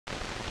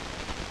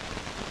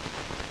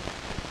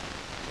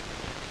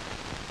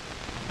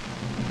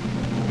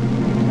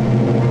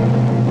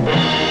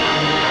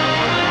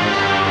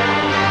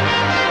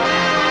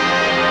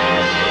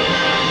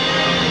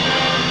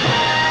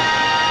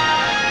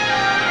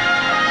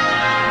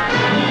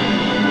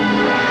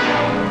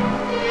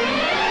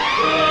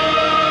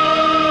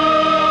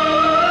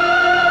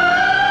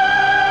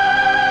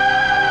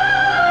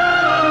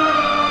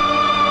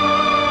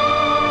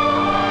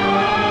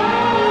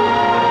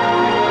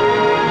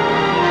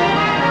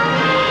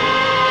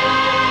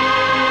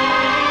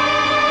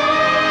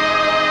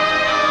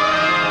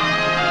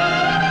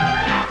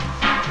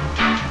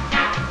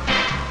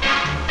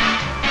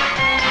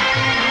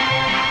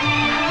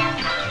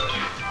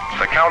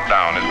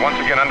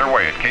begin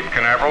underway at Cape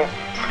Canaveral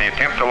with the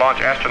attempt to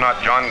launch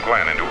astronaut John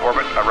Glenn into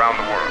orbit around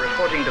the world.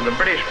 Reporting to the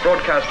British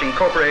Broadcasting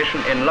Corporation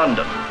in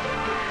London.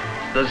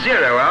 The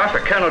 0 hour for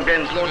Colonel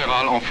Glenn's launch.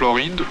 En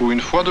Floride, où une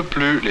fois de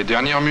plus, les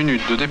dernières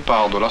minutes de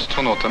départ de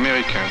l'astronaute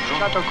américain.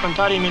 Iniziato a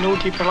contare I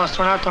minuti per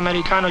l'astronauta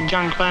americano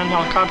John Glenn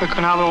al Cape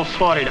Canaveral,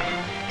 Florida.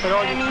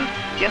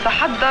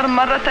 يتحضر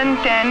مرة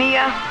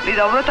ثانية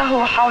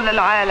لدورته حول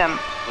العالم.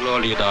 佛罗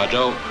里达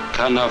州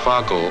坎纳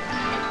法国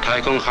太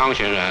空航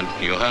行员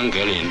约翰·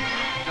格林。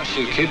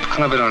州ケープ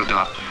カナベラルで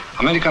は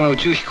アメリカの宇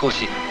宙飛行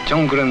士ジョ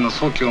ン・グレンの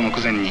早期を目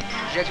前に。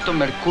Proyecto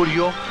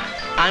Mercurio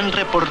han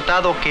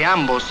reportado que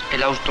ambos,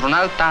 el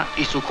astronauta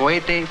y su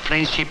cohete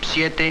Friendship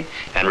 7,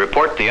 and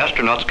report the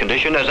astronaut's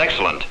condition as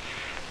excellent.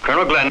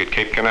 Colonel Glenn at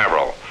Cape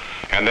Canaveral.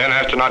 And then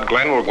astronaut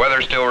Glenn will...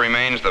 Weather still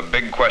remains the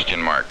big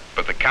question mark,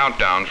 but the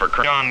countdown for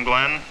John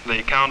Glenn,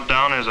 the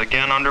countdown is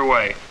again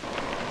underway.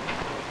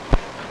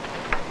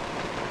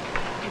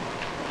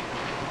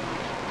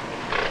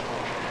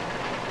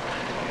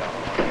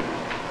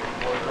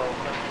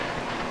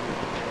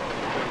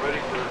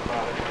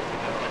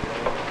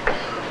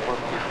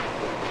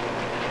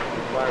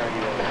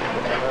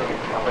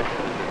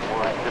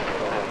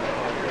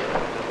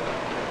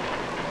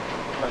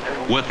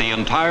 With the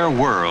entire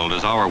world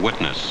as our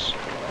witness,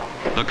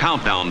 the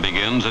countdown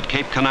begins at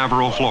Cape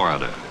Canaveral,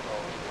 Florida,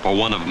 for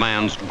one of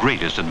man's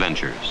greatest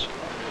adventures.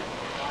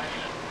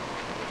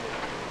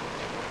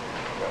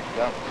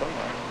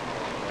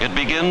 It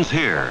begins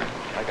here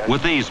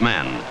with these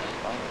men,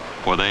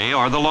 for they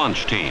are the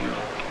launch team.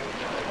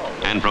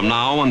 And from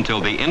now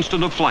until the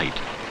instant of flight,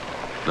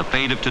 the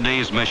fate of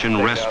today's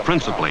mission rests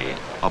principally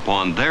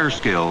upon their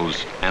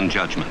skills and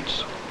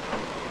judgments.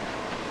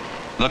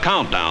 The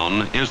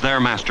countdown is their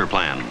master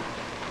plan,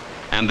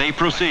 and they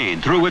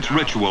proceed through its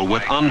ritual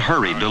with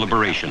unhurried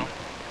deliberation.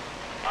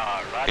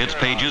 Its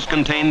pages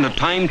contain the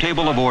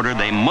timetable of order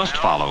they must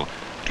follow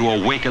to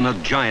awaken a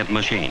giant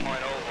machine,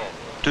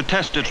 to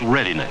test its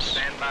readiness,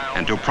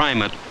 and to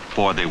prime it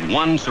for the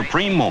one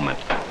supreme moment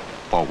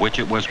for which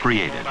it was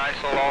created.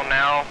 ISO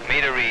now,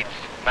 meter reads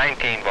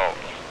 19 volts.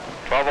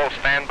 12 volt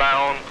standby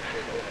on,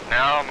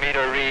 now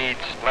meter reads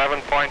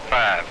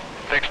 11.5.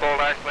 6 volt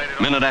isolated.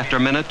 Minute after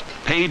minute,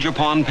 page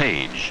upon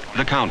page,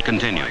 the count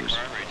continues.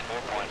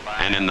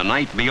 And in the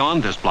night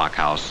beyond this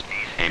blockhouse,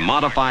 a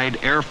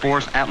modified Air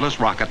Force Atlas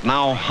rocket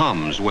now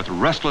hums with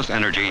restless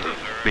energy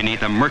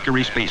beneath a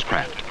Mercury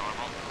spacecraft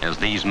as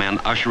these men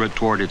usher it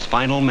toward its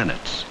final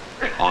minutes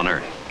on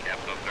Earth.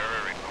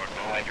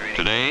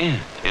 Today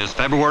is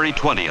February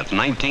 20th,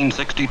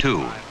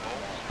 1962.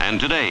 And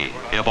today,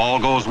 if all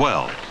goes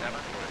well,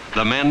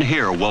 the men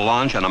here will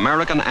launch an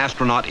American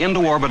astronaut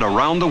into orbit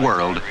around the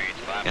world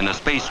in a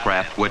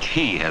spacecraft which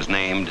he has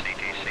named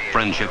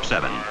Friendship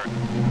 7.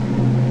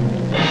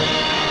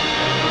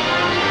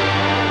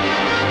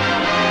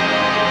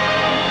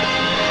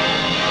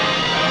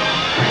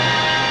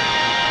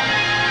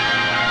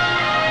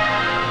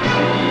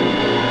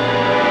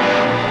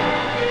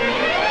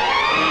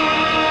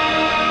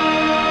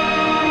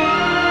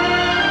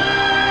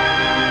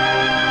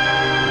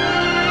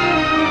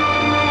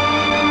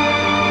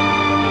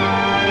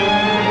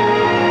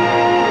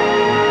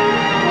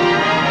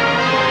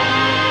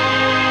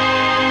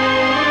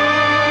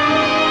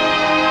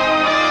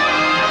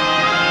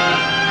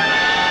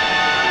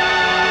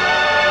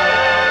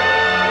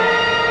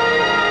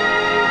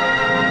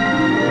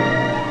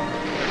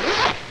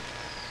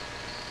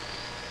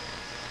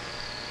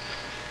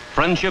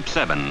 Friendship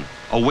 7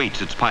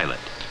 awaits its pilot.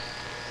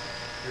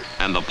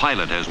 And the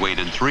pilot has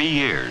waited 3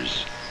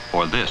 years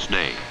for this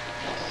day.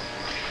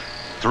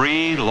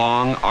 3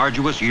 long,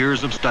 arduous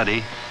years of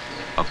study,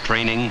 of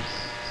training,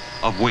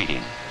 of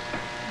waiting.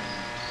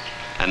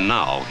 And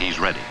now he's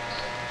ready.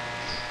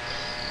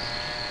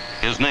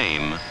 His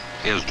name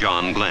is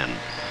John Glenn.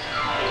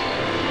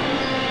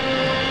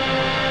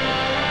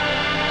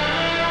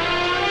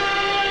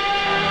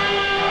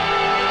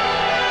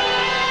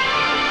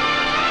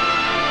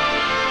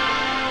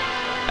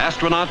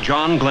 Astronaut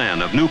John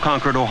Glenn of New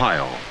Concord,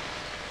 Ohio,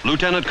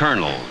 Lieutenant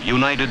Colonel,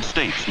 United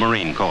States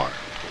Marine Corps.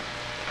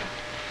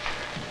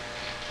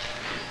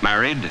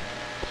 Married,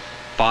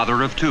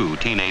 father of 2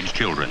 teenage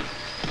children.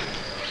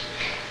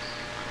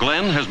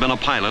 Glenn has been a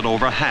pilot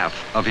over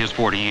half of his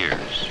 40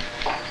 years,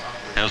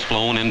 has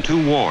flown in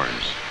 2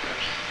 wars,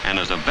 and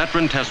is a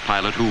veteran test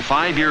pilot who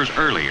 5 years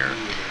earlier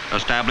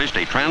established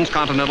a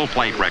transcontinental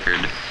flight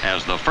record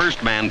as the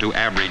first man to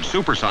average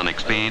supersonic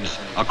speeds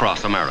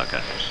across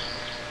America.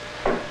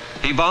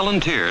 He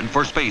volunteered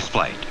for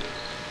spaceflight,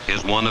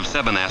 is one of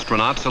 7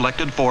 astronauts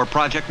selected for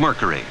Project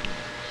Mercury,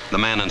 the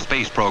man in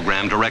space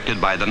program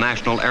directed by the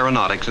National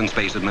Aeronautics and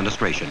Space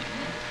Administration.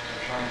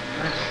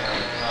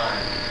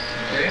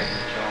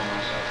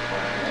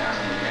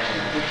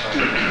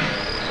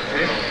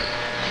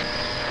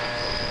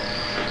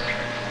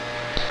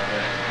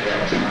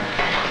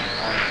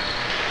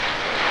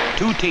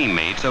 Two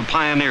teammates have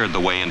pioneered the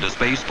way into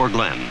space for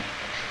Glenn.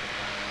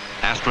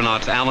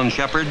 Astronauts Alan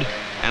Shepard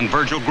and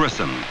Virgil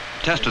Grissom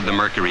tested the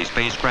Mercury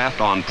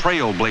spacecraft on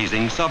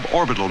trailblazing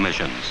suborbital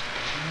missions,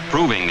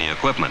 proving the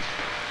equipment,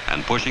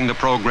 and pushing the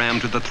program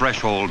to the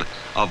threshold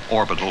of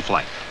orbital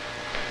flight.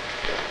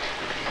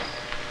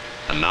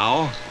 And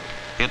now,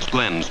 it's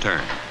Glenn's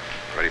turn.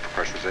 Ready for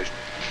pressurization?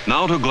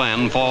 Now to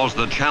Glenn falls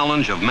the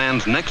challenge of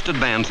man's next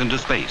advance into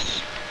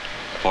space,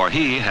 for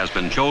he has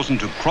been chosen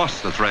to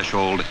cross the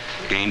threshold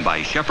gained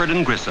by Shepard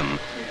and Grissom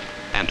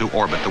and to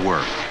orbit the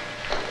world.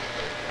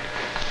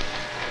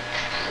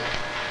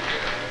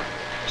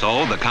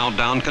 So the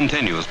countdown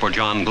continues for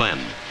John Glenn.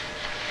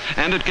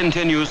 And it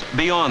continues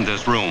beyond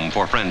this room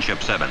for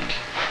Friendship 7.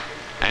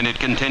 And it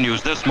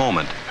continues this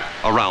moment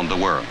around the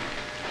world.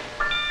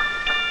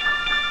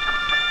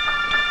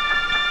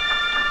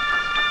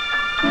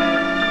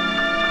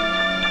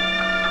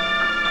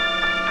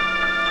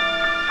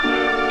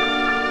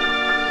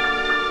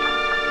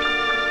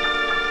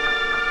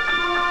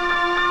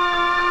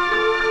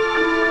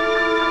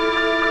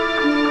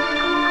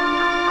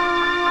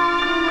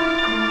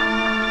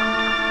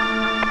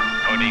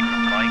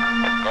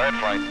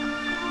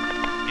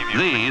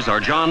 These are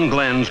John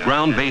Glenn's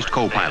ground-based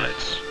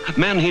co-pilots,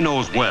 men he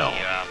knows well,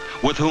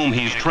 with whom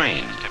he's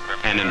trained,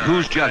 and in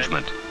whose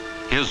judgment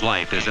his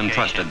life is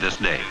entrusted this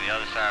day.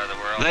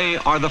 They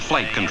are the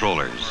flight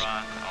controllers,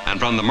 and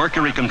from the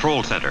Mercury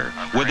Control Center,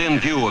 within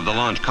view of the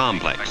launch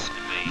complex,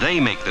 they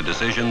make the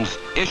decisions,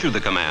 issue the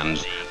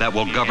commands that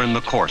will govern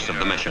the course of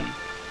the mission.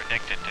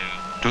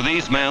 To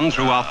these men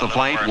throughout the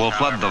flight will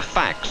flood the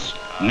facts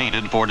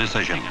needed for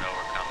decision.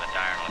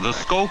 The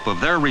scope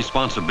of their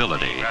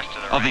responsibility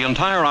of the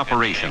entire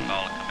operation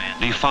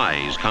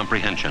defies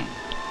comprehension.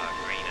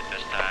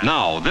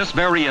 Now, this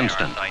very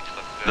instant,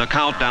 the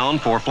countdown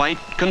for flight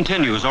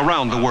continues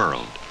around the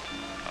world,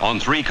 on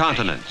 3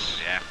 continents,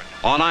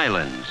 on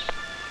islands,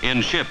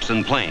 in ships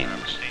and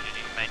planes,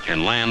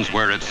 in lands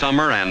where it's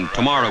summer and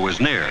tomorrow is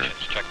near,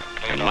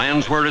 in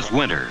lands where it's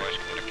winter,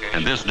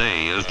 and this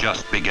day is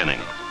just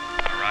beginning.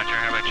 Roger,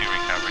 how about you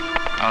recovery?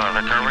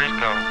 Recovery's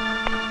go.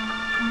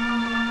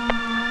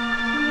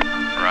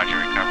 Roger,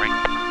 recovery.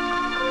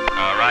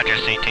 Roger,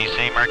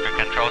 CTC, Mercury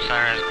Control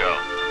Center is go.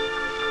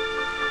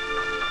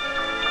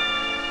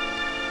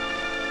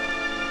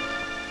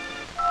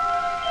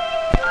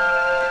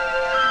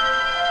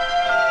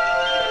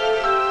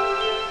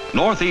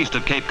 Northeast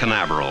of Cape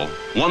Canaveral,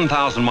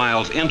 1,000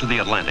 miles into the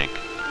Atlantic,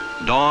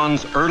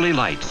 dawn's early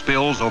light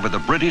spills over the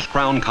British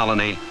Crown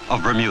colony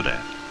of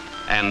Bermuda,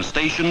 and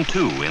Station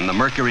 2 in the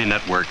Mercury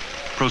network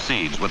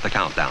proceeds with the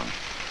countdown.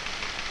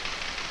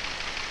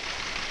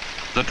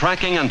 The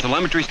tracking and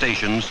telemetry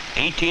stations,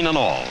 18 in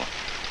all,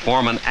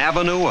 form an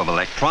avenue of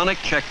electronic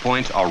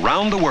checkpoints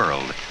around the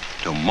world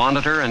to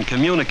monitor and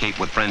communicate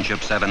with Friendship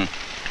 7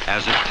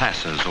 as it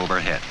passes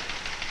overhead.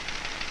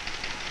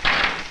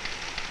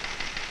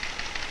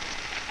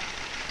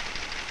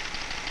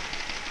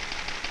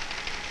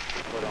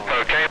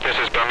 Okay, this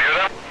is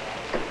Bermuda.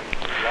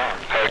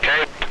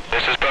 Okay,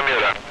 this is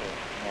Bermuda.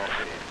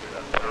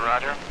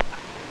 Roger.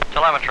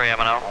 Telemetry,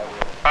 M&O.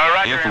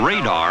 If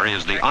radar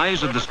is the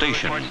eyes of the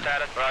station,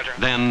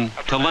 then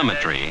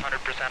telemetry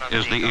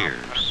is the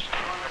ears.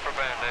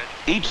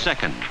 Each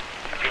second,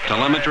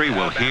 telemetry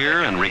will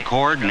hear and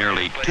record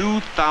nearly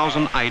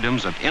 2,000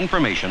 items of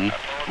information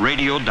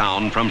radioed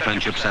down from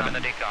Friendship 7.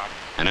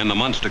 And in the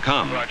months to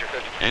come,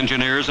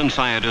 engineers and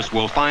scientists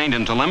will find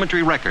in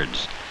telemetry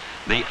records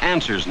the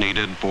answers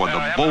needed for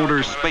the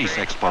bolder space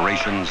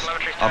explorations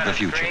of the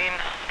future.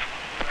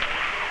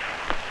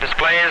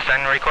 Displays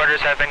and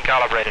recorders have been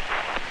calibrated.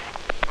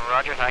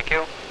 Roger, thank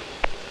you.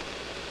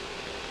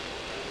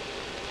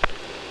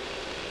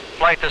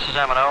 Flight, this is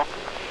M&O.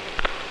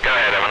 Go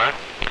ahead, M&O.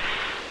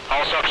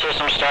 All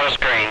subsystems status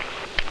green.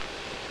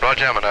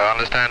 Roger, M&O.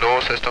 Understand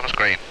all systems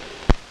green.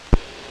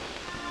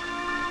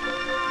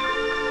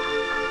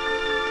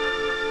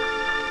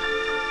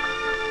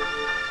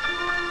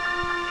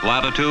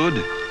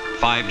 Latitude,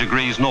 5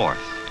 degrees north.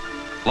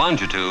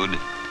 Longitude,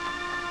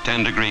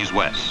 10 degrees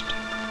west.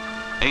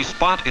 A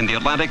spot in the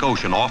Atlantic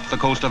Ocean off the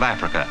coast of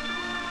Africa.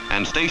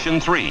 And Station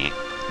 3,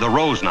 the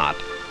Rose Knot,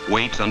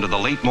 waits under the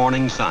late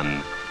morning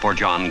sun for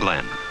John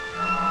Glenn.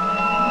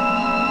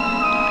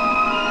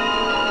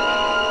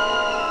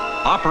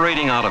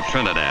 Operating out of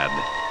Trinidad,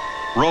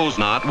 Rose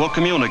Knot will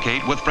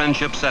communicate with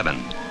Friendship 7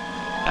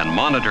 and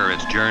monitor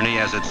its journey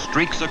as it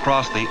streaks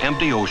across the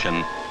empty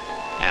ocean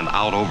and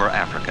out over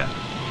Africa.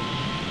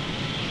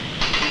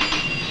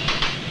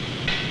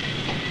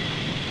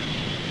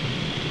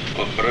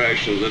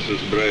 Operation, this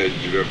is Bridge.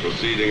 We're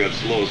proceeding at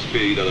slow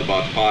speed at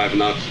about 5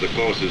 knots. The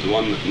course is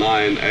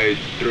 198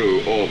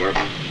 through, over.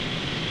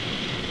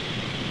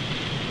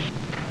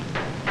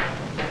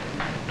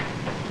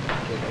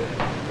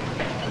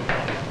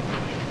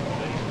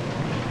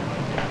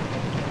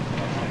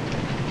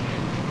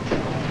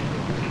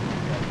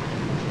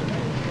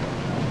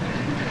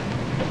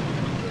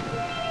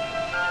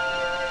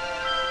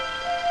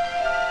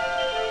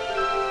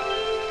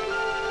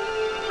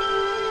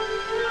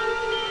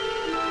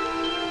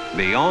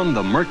 Beyond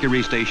the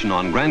Mercury station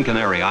on Gran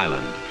Canaria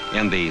Island,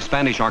 in the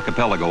Spanish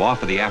archipelago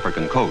off of the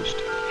African coast,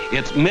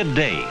 it's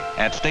midday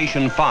at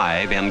Station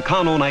 5 in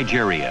Kano,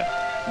 Nigeria,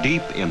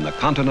 deep in the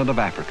continent of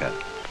Africa.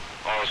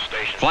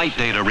 Flight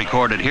data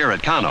recorded here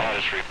at Kano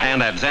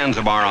and at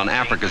Zanzibar on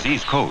Africa's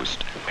east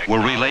coast were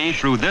relayed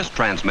through this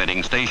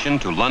transmitting station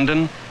to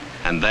London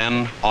and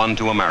then on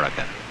to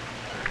America.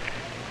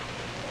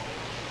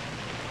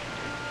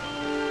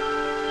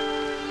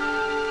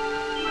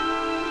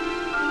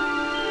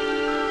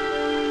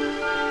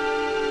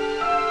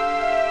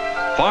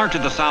 Far to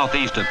the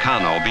southeast of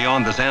Kano,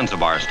 beyond the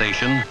Zanzibar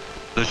station,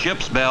 the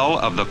ship's bell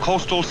of the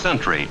coastal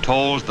sentry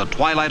tolls the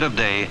twilight of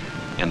day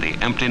in the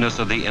emptiness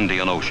of the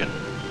Indian Ocean.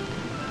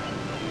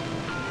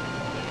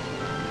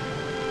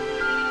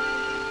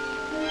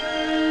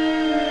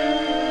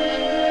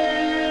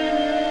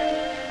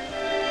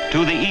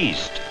 To the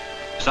east,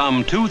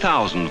 some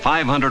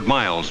 2,500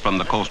 miles from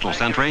the coastal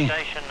sentry,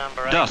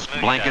 dusk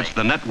blankets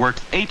the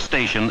network's 8th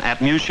station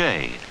at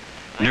Mouchet,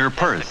 near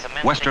Perth,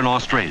 Western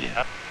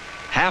Australia,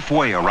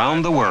 halfway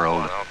around the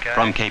world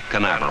from Cape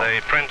Canaveral. The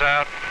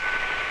printout,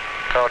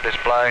 code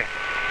display.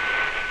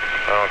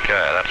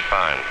 Okay, that's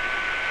fine.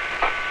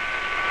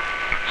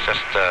 Let's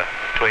just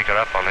tweak it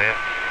up on here.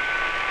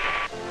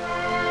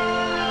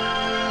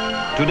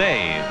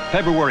 Today,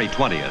 February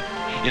 20th,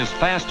 is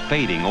fast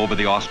fading over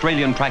the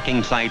Australian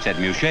tracking sites at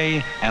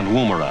Mouchet and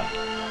Woomera.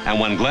 And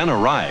when Glenn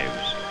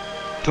arrives,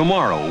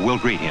 tomorrow will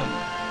greet him.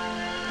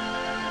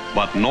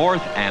 But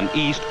north and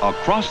east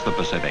across the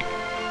Pacific,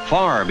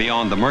 far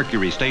beyond the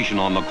Mercury station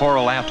on the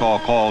coral atoll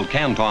called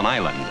Canton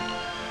Island,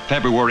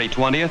 February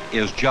 20th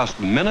is just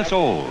minutes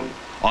old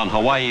on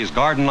Hawaii's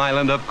garden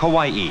island of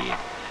Kauai.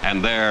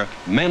 And there,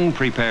 men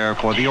prepare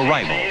for the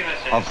arrival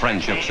of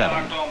Friendship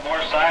 7. On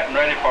board site and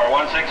ready for a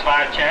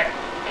 165 check.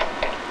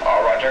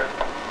 All Roger.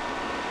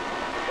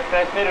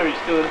 Transmitter is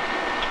good.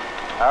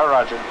 All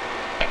Roger.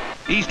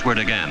 Eastward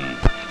again,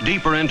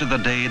 deeper into the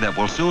day that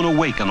will soon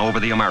awaken over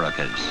the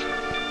Americas.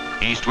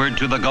 Eastward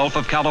to the Gulf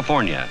of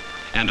California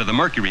and to the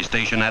Mercury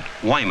station at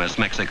Guaymas,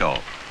 Mexico.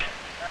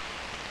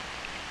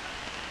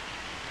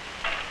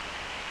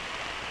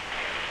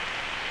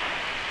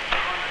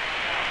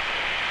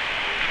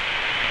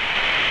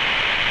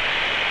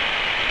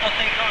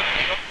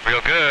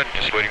 Real good,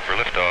 just waiting for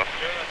liftoff.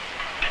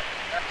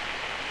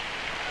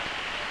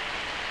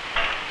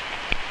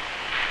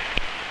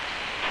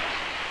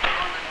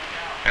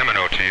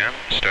 MNOTM,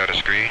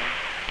 status green,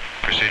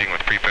 proceeding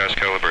with pre-pass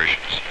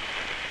calibrations.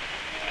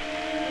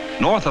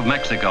 North of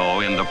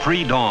Mexico, in the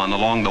pre-dawn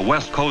along the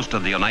west coast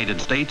of the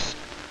United States,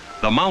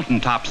 the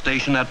mountaintop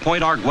station at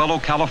Point Arguello,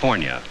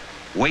 California,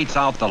 waits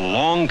out the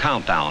long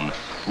countdown,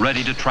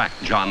 ready to track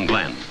John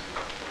Glenn.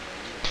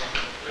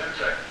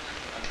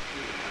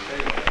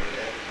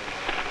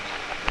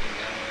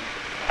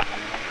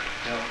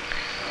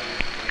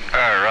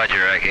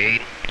 Roger, Ag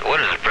 8.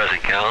 What is the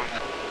present count?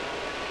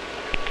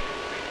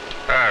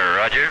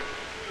 Roger.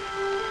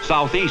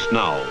 Southeast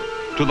now,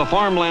 to the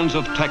farmlands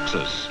of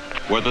Texas,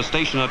 where the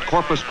station at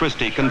Corpus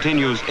Christi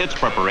continues its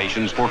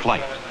preparations for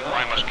flight.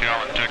 Guaymas,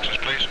 Cal in Texas,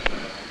 please.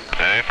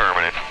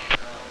 Affirmative.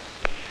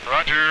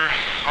 Roger.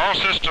 All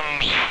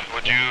systems,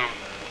 would you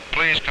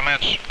please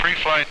commence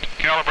pre-flight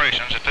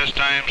calibrations at this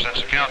time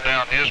since the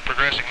countdown is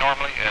progressing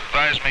normally?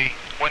 Advise me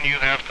when you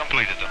have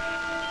completed them.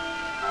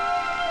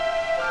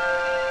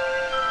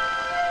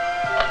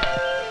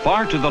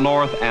 Far to the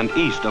north and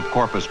east of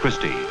Corpus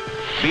Christi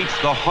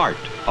beats the heart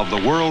of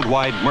the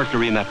worldwide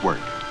Mercury network,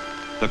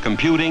 the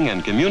computing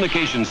and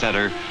communication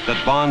center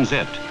that bonds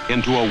it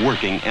into a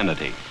working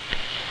entity.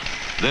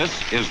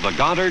 This is the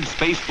Goddard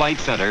Space Flight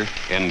Center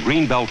in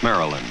Greenbelt,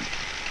 Maryland.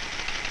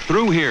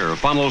 Through here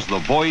funnels the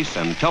voice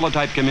and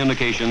teletype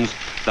communications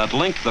that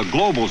link the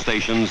global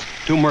stations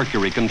to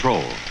Mercury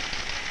control.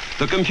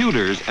 The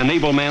computers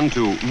enable men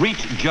to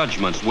reach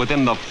judgments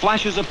within the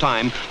flashes of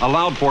time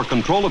allowed for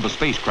control of a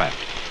spacecraft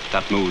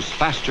that moves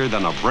faster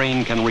than a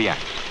brain can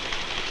react.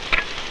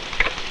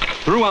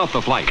 Throughout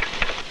the flight,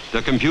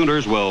 the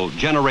computers will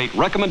generate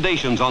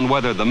recommendations on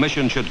whether the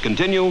mission should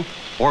continue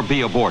or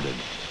be aborted.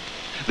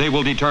 They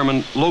will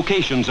determine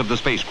locations of the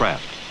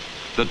spacecraft,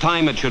 the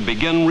time it should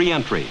begin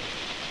re-entry,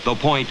 the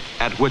point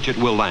at which it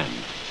will land.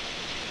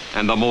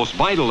 And the most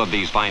vital of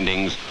these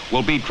findings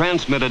will be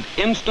transmitted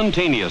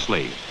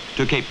instantaneously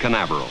to Cape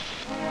Canaveral.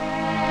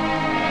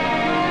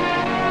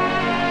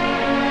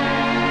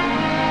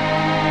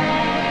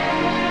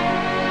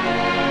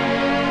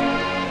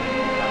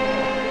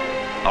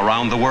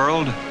 Around the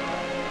world,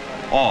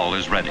 all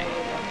is ready.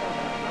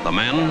 The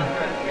men,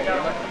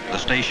 the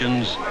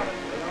stations,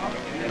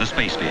 the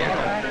space vehicle.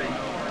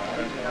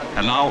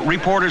 And now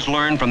reporters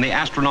learn from the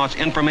astronaut's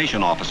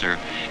information officer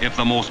if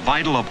the most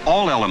vital of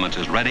all elements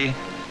is ready,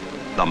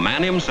 the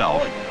man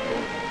himself,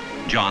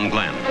 John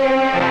Glenn.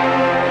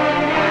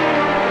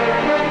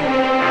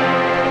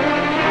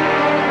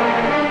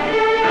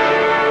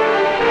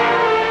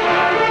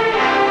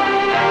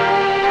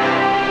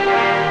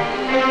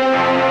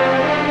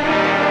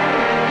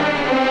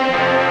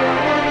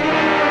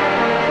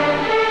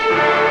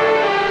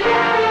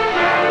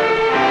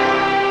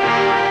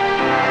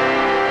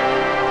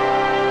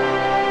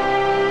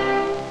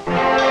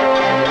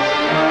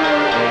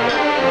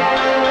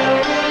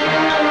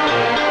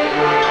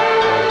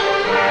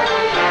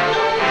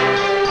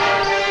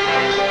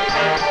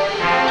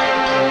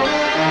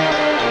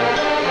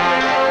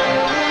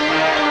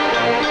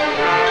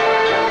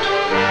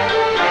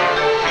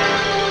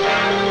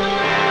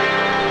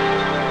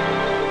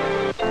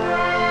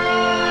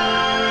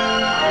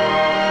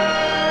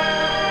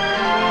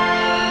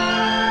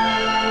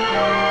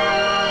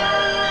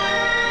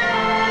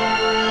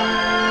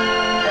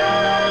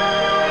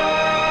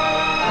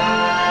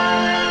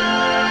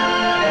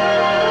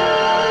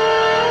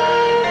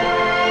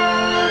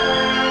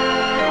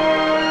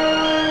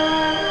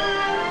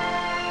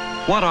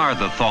 What are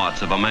the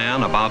thoughts of a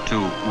man about to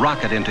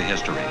rocket into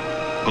history?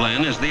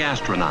 Glenn is the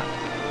astronaut,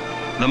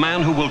 the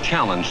man who will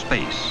challenge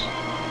space.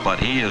 But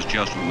he is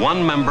just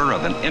one member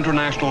of an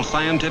international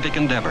scientific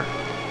endeavor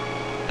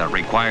that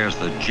requires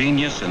the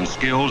genius and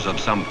skills of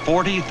some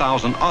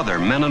 40,000 other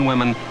men and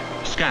women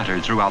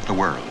scattered throughout the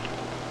world.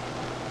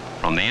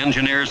 From the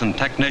engineers and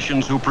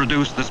technicians who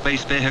produce the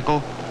space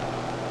vehicle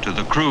to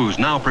the crews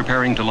now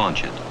preparing to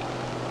launch it.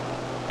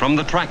 From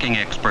the tracking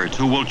experts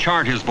who will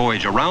chart his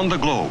voyage around the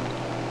globe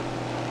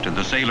to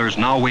the sailors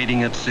now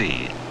waiting at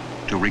sea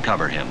to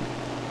recover him.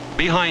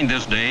 Behind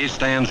this day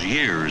stands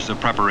years of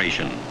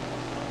preparation,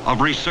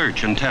 of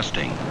research and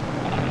testing,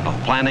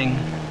 of planning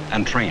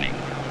and training.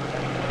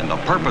 And the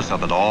purpose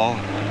of it all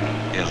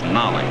is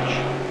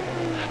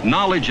knowledge.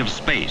 Knowledge of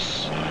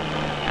space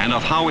and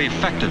of how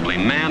effectively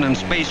man and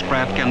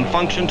spacecraft can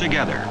function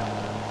together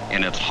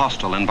in its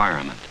hostile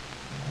environment.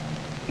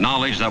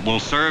 Knowledge that will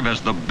serve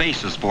as the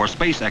basis for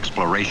space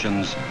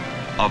explorations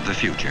of the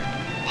future.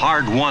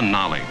 Hard-won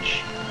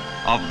knowledge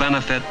of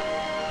benefit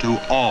to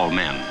all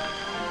men,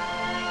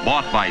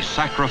 bought by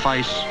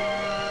sacrifice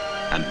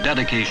and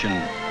dedication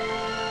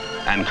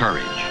and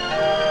courage.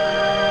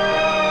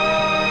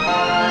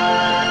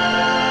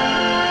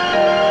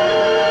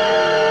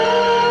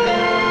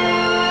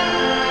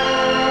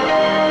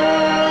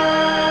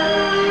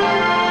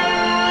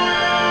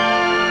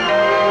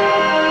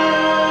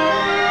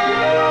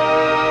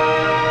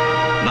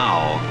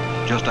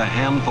 Now, just a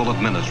handful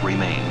of minutes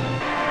remain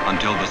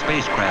until the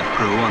spacecraft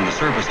crew on the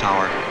service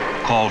tower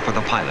call for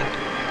the pilot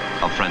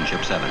of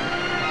Friendship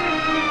 7.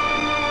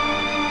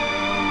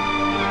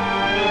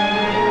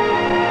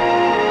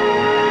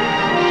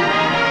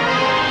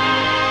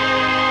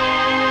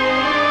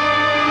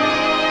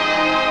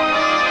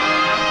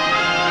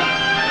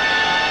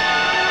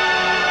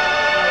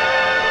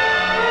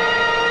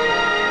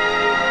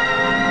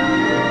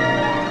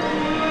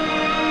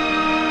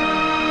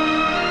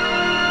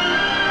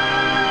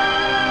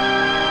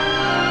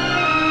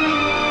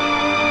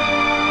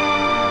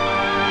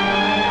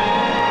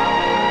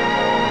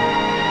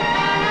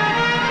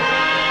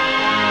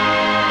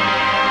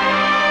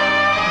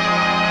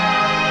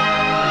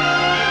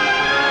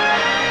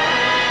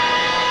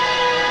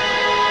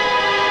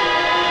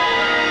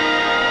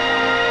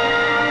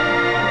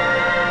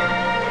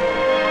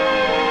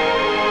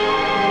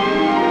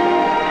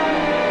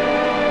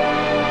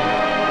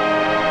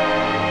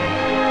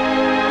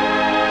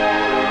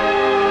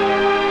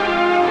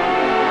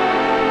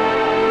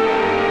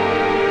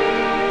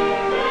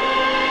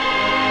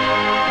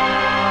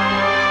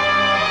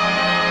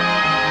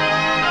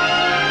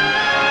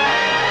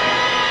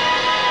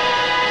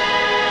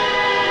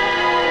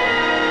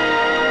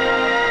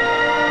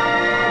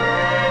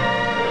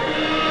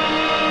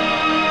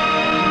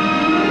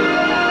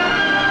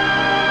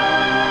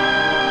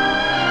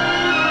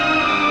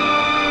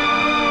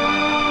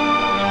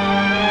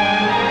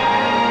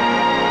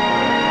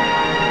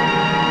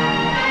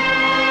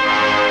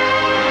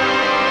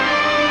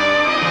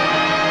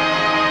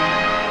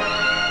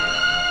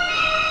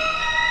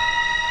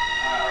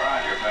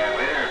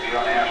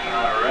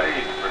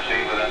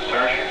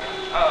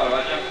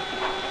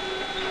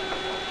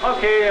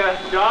 Okay,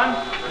 John?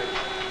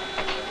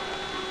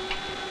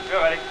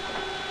 Go, ready.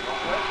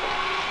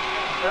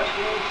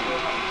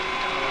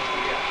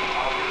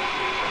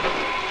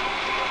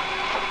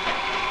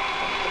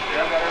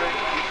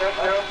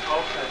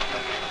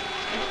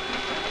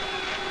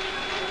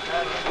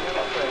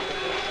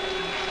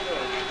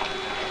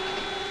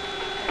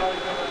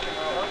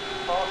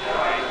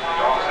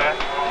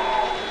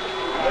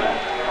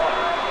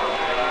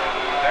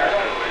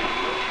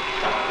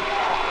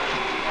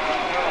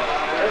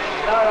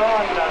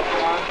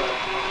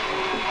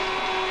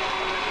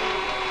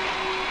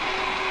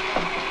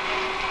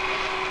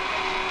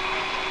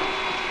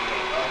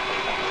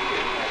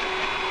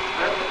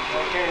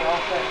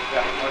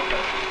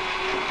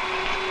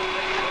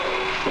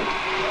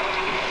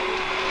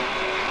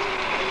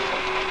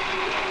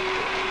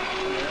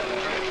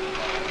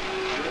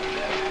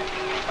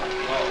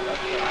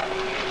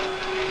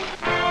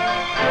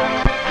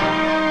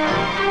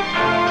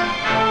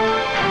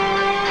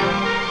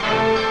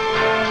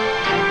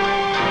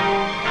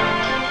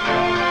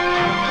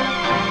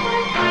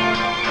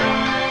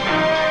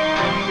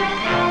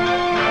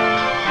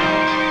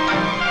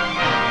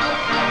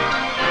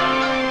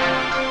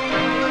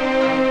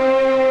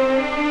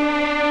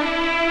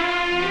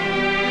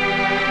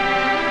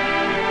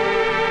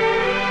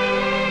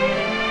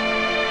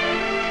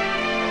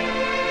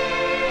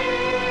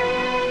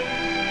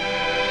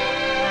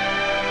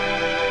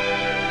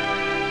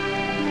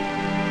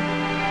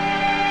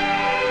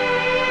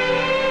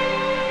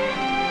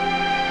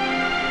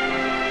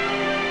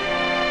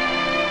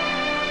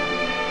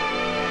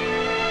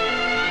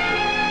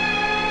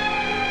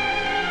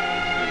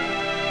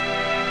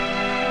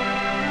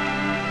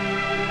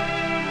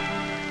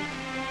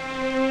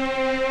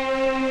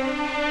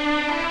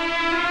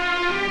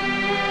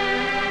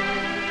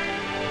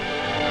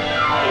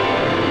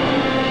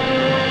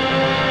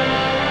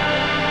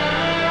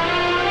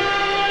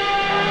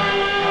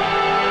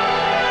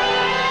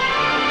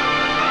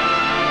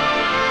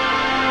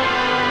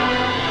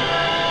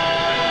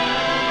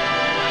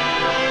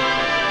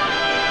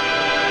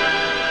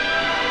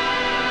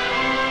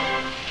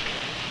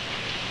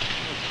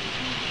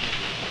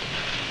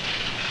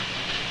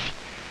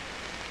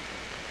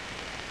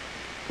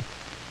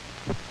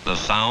 the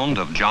sound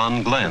of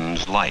John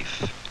Glenn's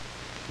life.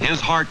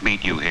 His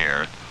heartbeat, you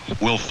hear,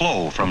 will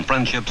flow from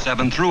Friendship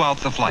 7 throughout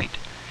the flight,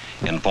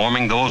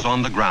 informing those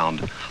on the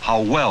ground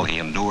how well he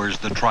endures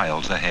the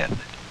trials ahead.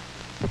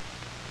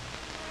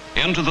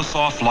 Into the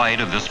soft light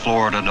of this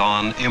Florida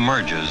dawn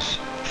emerges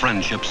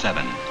Friendship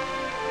 7,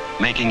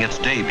 making its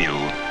debut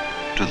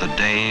to the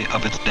day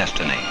of its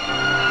destiny.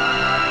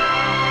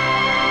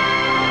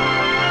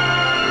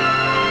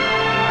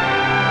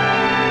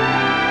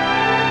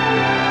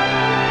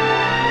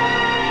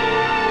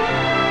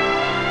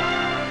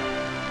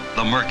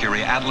 The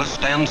Mercury Atlas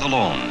stands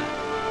alone,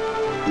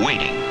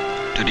 waiting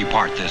to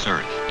depart this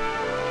Earth.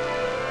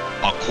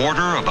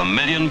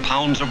 250,000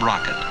 pounds of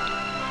rocket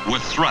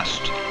with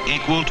thrust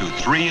equal to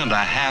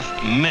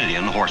 3.5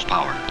 million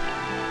horsepower.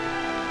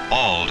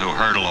 All to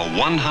hurdle a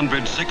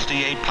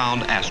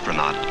 168-pound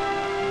astronaut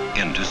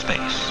into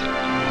space.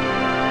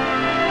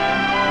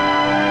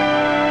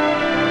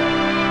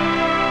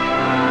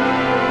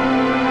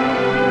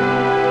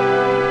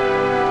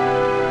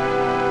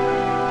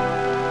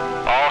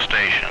 All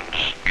stations.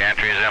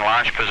 Gantry is in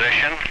launch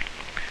position.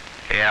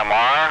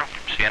 AMR,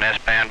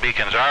 CNS band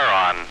beacons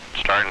are on.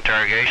 Start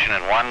interrogation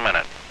in 1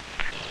 minute.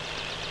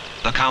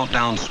 The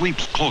countdown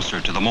sweeps closer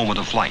to the moment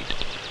of flight,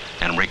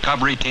 and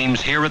recovery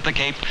teams here at the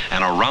Cape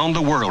and around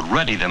the world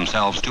ready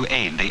themselves to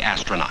aid the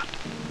astronaut.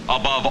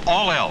 Above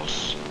all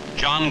else,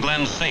 John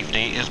Glenn's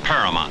safety is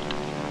paramount,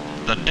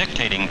 the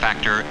dictating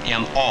factor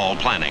in all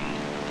planning.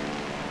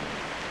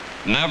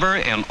 Never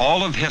in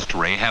all of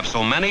history have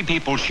so many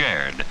people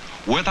shared,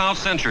 without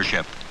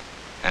censorship,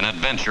 an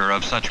adventure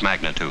of such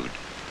magnitude.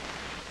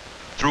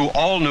 Through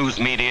all news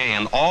media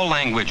in all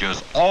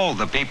languages, all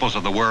the peoples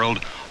of the world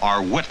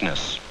are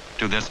witness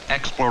to this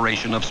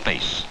exploration of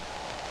space,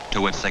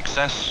 to its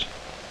success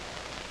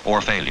or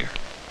failure.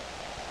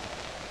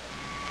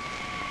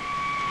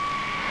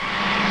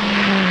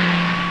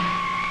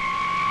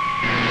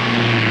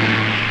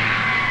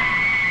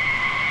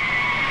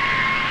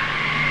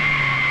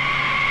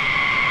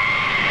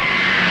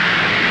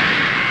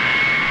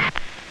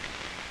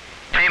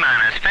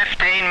 T-minus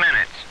 15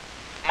 minutes.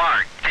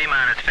 Mark,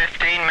 T-minus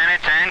 15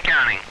 minutes and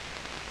counting.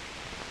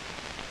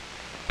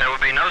 There will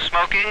be no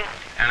smoking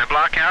and a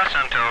blockhouse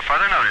until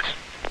further notice.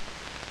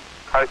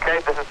 Okay,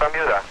 this is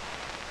Bermuda.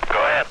 Go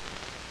ahead.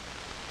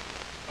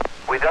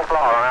 We just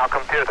logged on our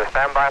computer.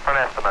 Stand by for an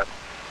estimate.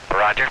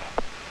 Roger.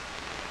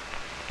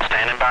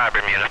 Standing by,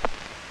 Bermuda.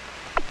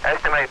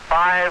 Estimate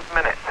 5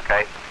 minutes,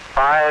 okay?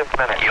 5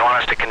 minutes. You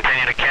want us to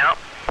continue to count?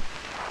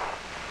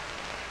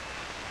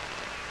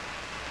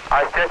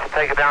 I suggest you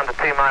take it down to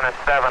T-minus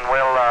 7.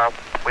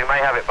 We may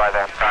have it by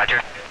then.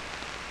 Roger.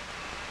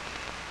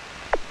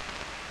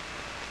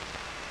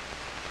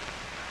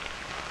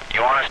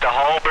 You want us to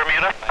hold,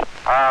 Bermuda?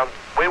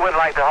 We would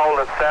like to hold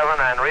at 7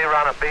 and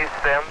rerun a beast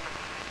sim.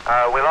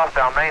 We lost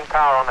our main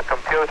power on the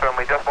computer and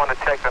we just want to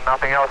check that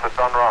nothing else has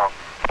gone wrong.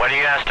 What do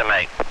you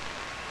estimate?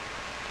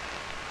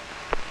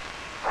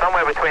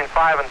 Somewhere between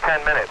 5 and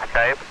 10 minutes,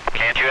 Cape.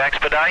 Can't you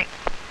expedite?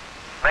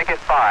 Make it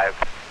 5.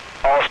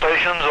 All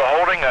stations are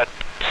holding at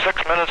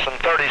 6 minutes and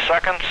 30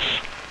 seconds.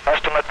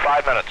 Estimate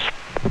 5 minutes.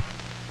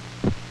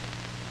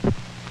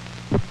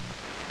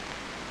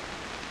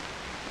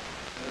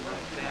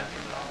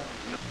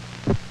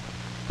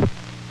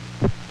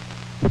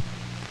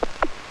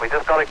 We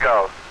just got to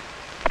go.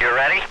 You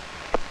ready?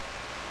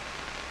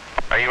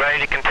 Are you ready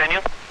to continue?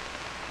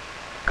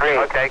 Green.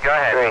 Okay, go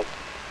ahead. Green.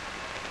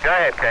 Go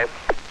ahead, Cape.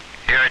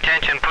 Your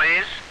attention,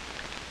 please.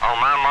 On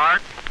my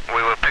mark,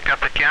 we will pick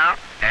up the count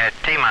at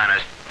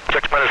T-minus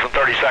 6 minutes and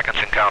 30 seconds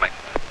and counting.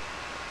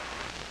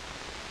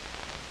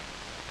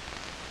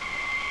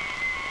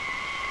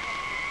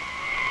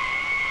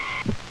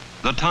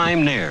 The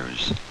time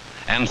nears,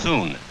 and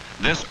soon,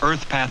 this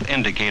Earth path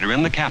indicator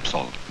in the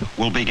capsule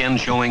will begin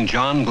showing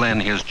John Glenn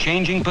his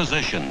changing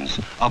positions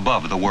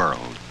above the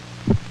world.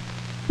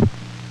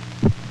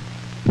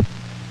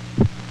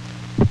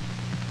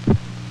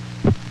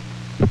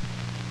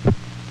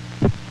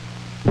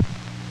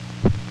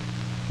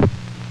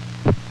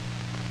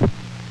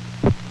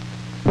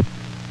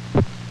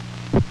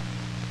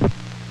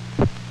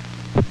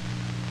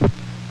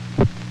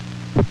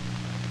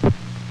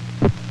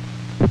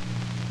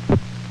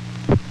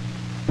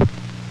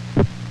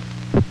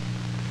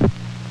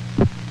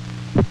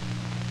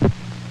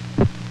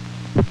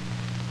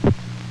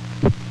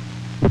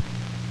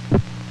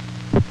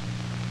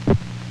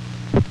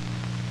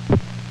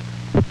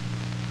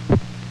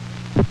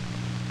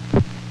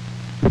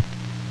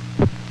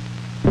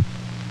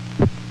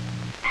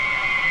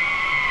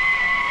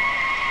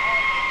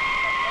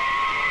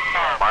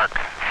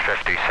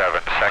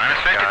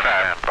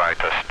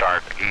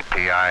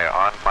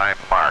 On my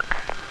mark.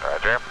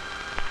 Roger.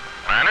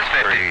 Minus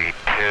 50. 3,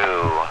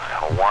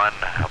 2, 1,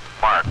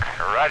 mark.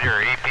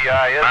 Roger,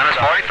 EPI is Minus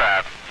started.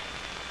 45.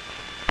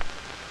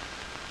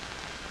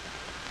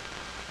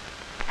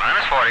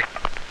 Minus 40.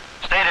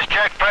 Status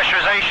check,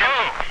 pressurization.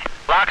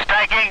 Locks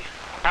taking.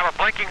 Have a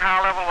blinking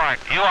high level light.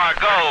 You are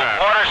go.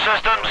 Water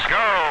systems.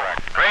 Go.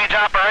 Range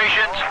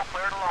operations.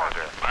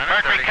 Minus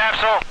Mercury 30.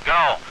 capsule.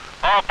 Go.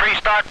 All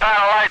pre-start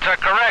panel lights are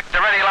correct. The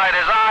ready light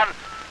is on.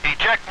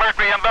 Eject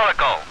Mercury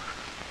umbilical.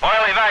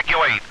 Oil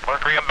evacuate.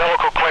 Mercury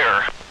umbilical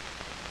clear.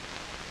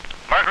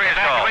 Mercury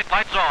evacuate.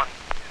 Lights on.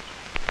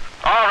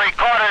 All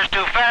recorders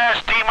too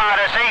fast.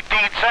 T-minus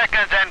 18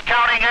 seconds and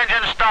counting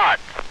engine start.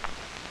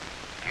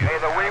 May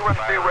the wee ones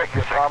be with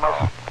you,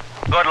 Thomas.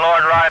 Good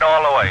Lord, ride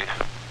all the way.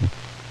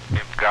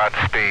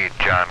 Godspeed,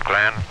 John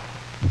Glenn.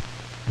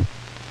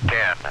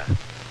 10,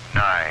 9,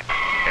 8,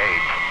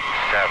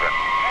 7, 6,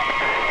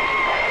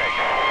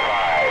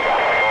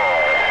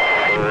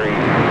 5, 4, 3.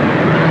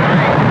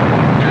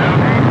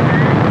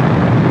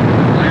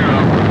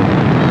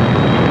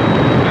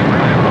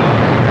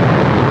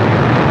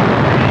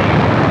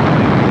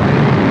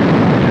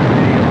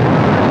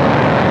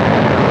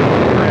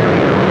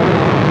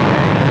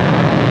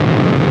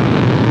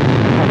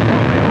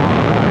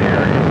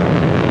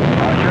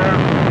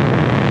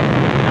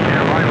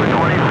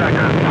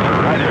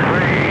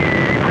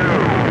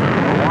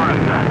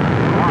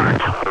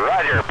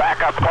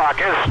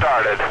 Clock is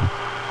started.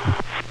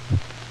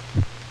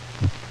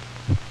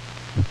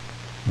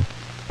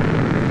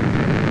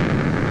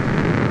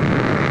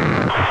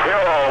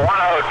 Fuel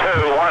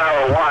 102,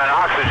 101,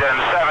 oxygen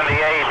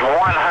 78,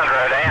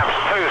 100, amps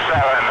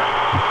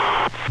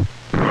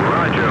 27.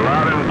 Roger,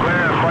 loud and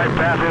clear, flight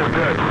path is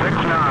good,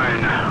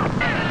 69.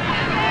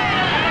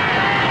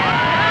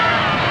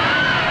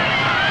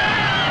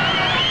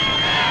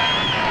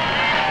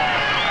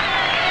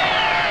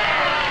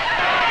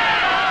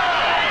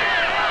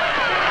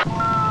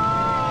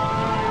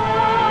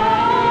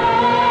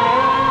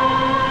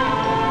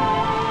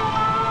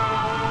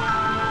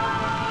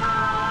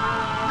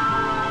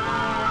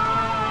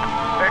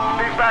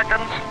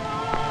 Seconds. 65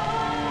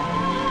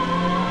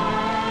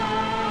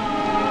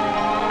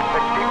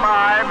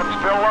 and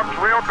still looks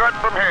real good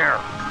from here.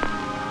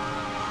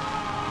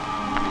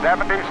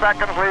 70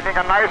 seconds, leaving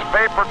a nice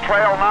vapor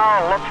trail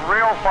now. Looks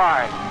real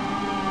fine.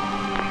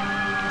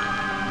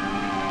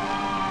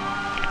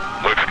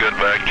 Looks good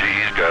back, G,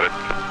 he's got it.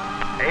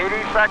 80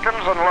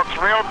 seconds and looks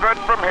real good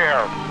from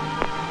here.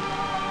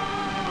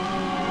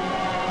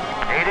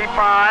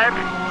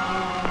 85.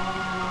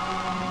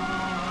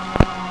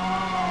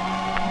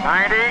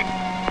 90. 95.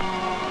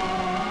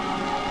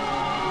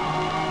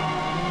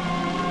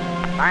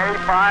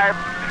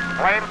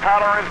 Flame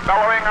powder is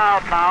bellowing out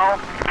now.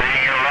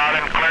 Being loud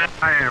and clear.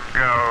 I am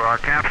go. Our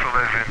capsule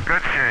is in good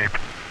shape.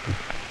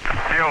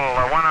 Fuel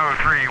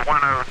 103, 102.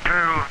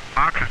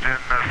 Oxygen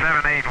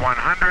 78,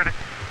 100.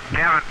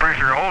 Cabin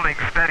pressure holding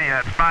steady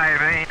at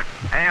 58.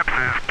 Amps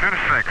is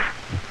 26.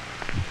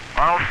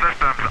 All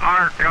systems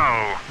are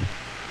go.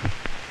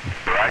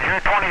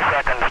 Roger, 20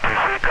 seconds to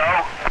SECO.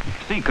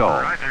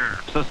 SECO, Roger.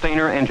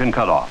 sustainer engine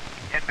cutoff.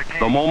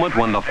 The moment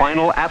when the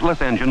final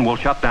Atlas engine will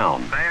shut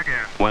down. Say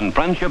again. When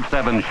Friendship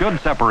 7 should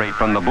separate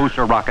from the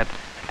booster rocket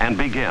and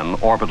begin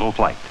orbital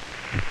flight.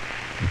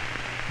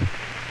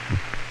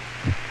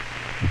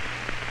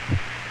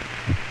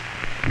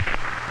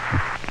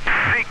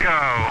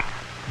 SECO.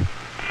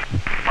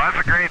 Lots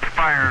of grades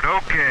fired.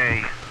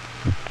 Okay.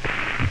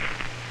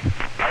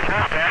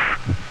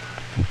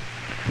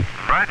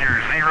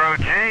 Roger,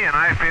 0J, and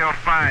I feel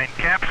fine.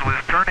 Capsule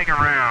is turning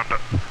around.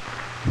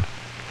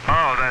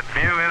 Oh, that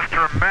view is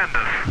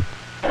tremendous.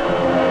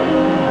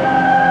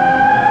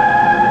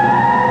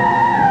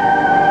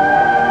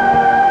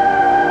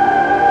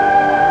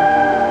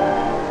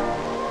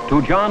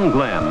 To John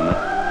Glenn,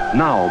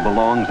 now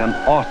belongs an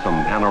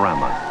awesome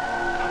panorama.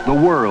 The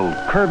world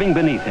curving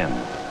beneath him,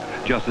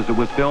 just as it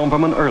was filmed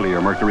from an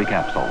earlier Mercury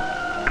capsule.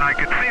 And I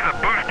could see the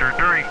booster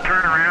during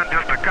turnaround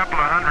just a couple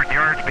of 100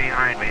 yards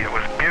behind me. It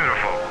was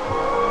beautiful.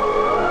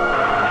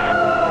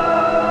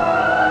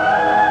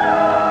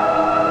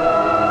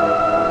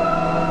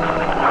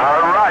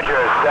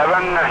 Roger,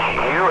 7.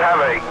 You have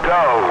a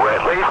go.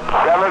 At least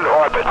 7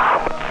 orbits.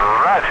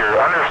 Roger.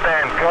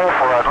 Understand go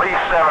for at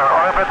least 7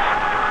 orbits.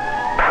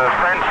 The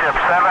Friendship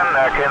 7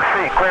 can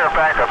see clear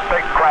back a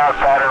big cloud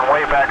pattern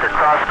way back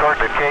across toward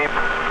the Cape.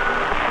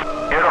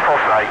 Beautiful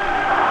sight.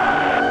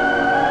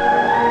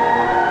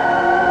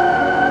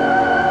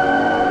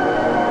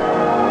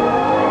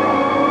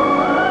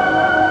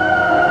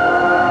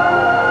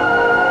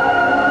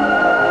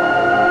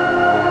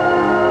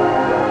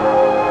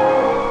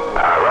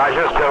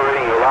 Roger, still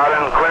reading you loud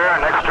and clear.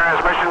 Next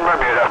transmission,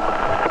 Bermuda.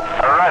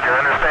 Roger,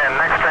 understand.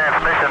 Next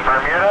transmission,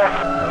 Bermuda.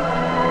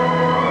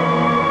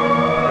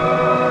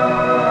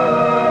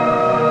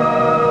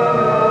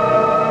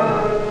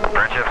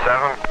 Friendship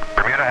 7,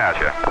 Bermuda has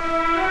you.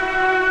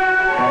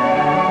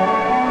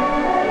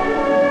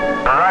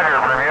 Roger,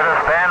 Bermuda,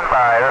 stand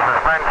by. This is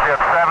Friendship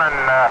 7,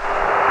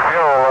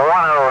 fuel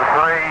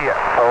 103,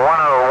 101,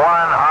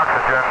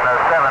 oxygen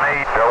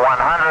 78,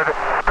 100.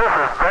 This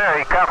is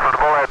very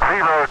comfortable at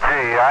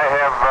 0G. I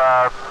have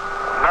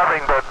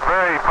nothing but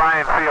very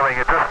fine feeling.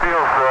 It just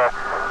feels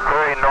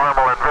very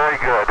normal and very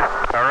good.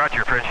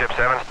 Roger, Friendship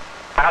 7.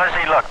 How does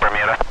he look,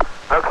 Bermuda?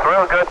 Looks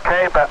real good,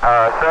 Cape.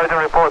 Surgeon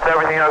reports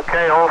everything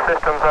okay, all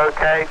systems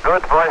okay.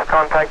 Good voice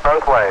contact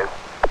both ways.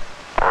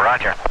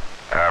 Roger.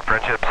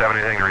 Friendship 7,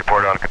 anything to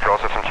report on control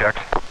system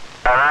checks?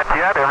 Not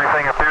yet.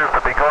 Everything appears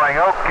to be going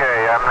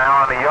okay. I'm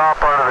now on the yaw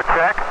part of the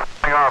check.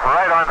 Going off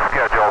right on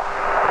schedule.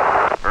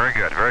 Very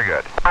good, very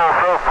good.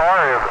 So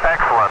far is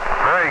excellent.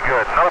 Very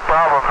good. No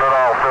problems at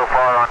all so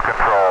far on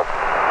control.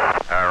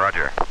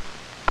 Roger.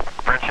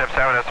 Friendship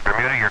 7, that's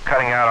Bermuda. You're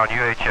cutting out on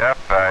UHF.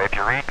 If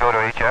you read, go to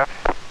HF.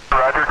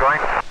 Roger, going.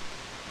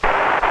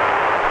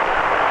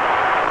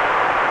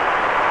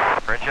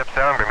 Friendship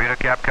 7, Bermuda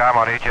Capcom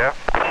on HF.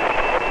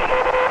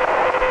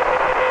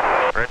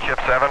 Friendship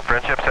 7,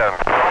 Friendship 7.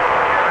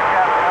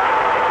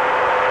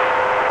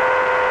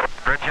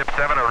 Friendship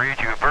 7, I read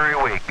you very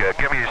weak.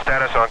 Give me your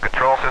status on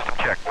control system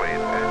check,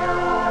 please.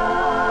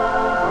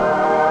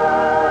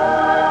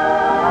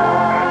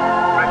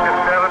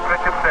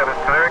 Friendship 7,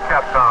 clear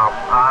Capcom.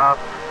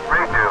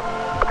 Read you.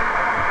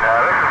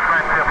 This is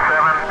Friendship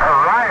 7.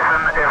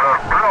 Horizon is a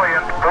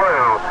brilliant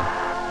blue.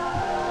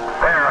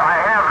 There, I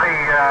have the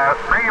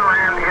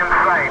mainland in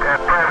sight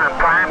at present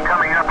time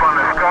coming up on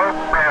the scope.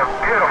 I have a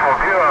beautiful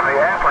view of the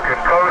African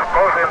coast,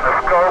 both in the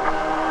scope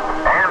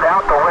and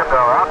out the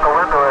window. Out the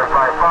window is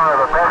by far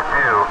the best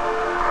view.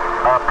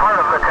 Part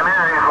of the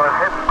Canaries was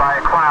hidden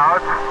by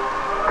clouds.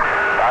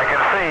 I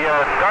can see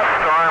dust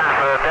storms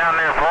down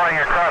there blowing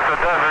across the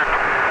desert.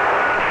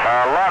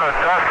 A lot of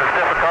dust. It's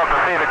difficult to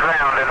see the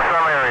ground in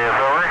some areas.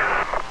 Over.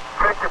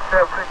 Friendship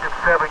 7,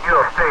 you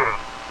are stating.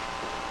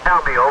 Tell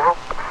me, over.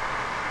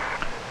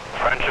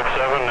 Friendship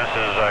 7, this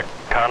is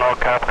Kano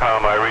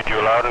Capcom. I read you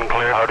loud and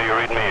clear. How do you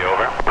read me?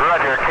 Over.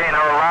 Roger,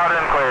 Kano, loud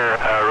and clear.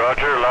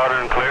 Roger, loud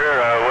and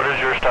clear. What is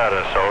your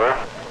status? Over.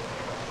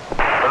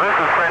 This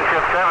is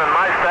Friendship 7.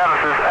 My status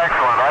is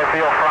excellent. I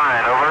feel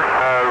fine. Over.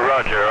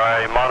 Roger,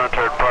 I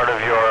monitored part of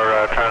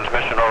your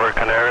transmission over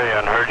Canary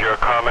and heard your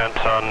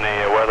comments on the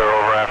weather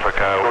over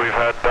Africa. We've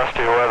had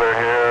dusty weather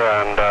here,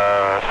 and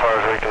as far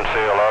as we can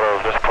see, a lot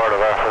of this part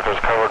of Africa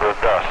is covered with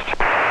dust.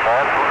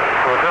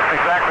 So just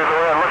exactly the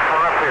way it looks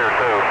from up here,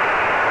 too.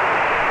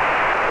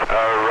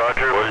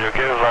 Roger, will you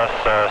give us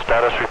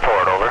status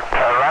report? Over.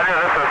 Roger,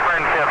 this is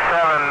Friendship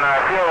 7,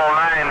 fuel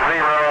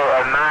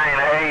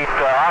 9098,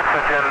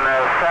 oxygen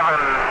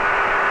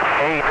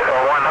 78,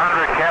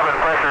 100, cabin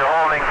pressure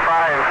holding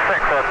 5.6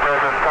 at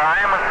present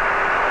time,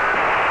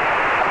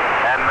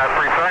 and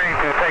preparing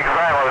to take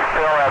Xylo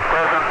still at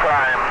present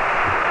time.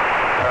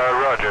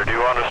 Roger, do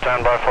you want to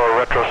stand by for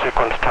retro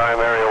sequence time,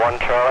 area 1,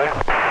 Charlie?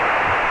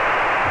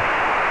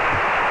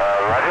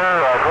 Roger,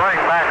 going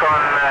back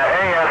on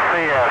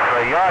ASCS,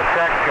 yaw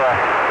check,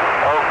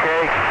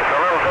 okay. It's a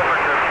little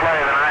different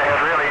display than I had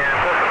really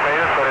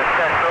anticipated, but it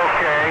checks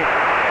okay,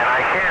 and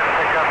I can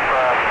pick up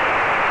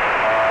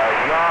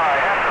yaw. I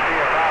have to be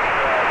about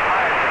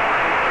 5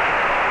 degrees.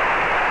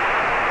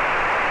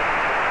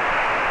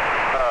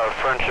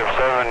 Friendship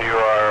 7, you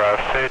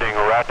are fading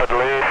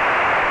rapidly.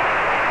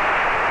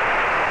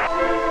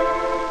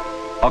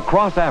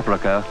 Across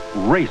Africa,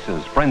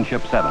 races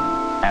Friendship 7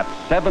 at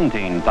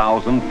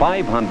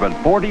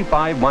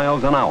 17,545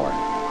 miles an hour,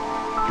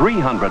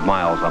 300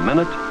 miles a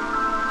minute,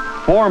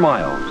 4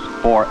 miles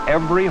for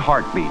every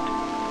heartbeat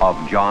of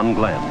John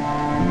Glenn.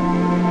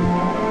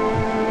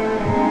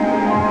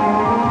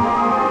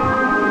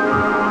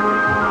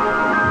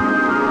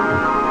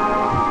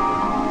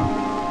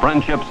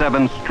 Friendship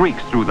 7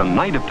 streaks through the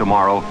night of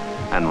tomorrow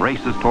and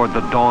races toward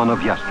the dawn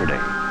of yesterday.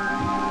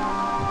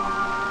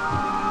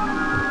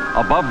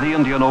 Above the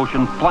Indian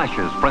Ocean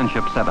flashes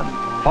Friendship 7,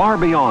 far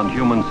beyond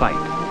human sight,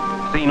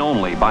 seen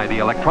only by the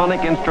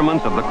electronic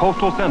instruments of the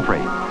coastal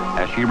sentry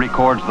as she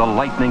records the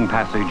lightning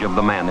passage of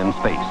the man in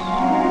space.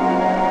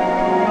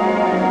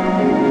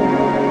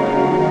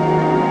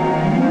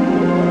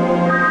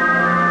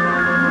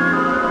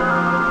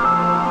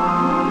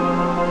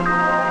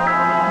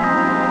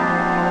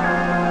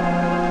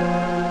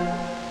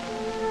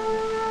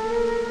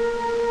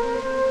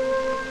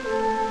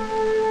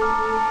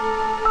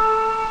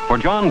 For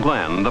John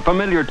Glenn, the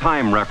familiar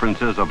time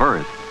references of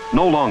Earth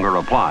no longer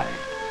apply,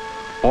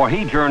 for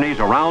he journeys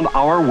around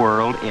our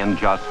world in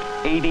just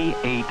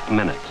 88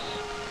 minutes,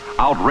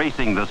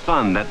 outracing the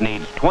sun that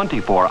needs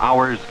 24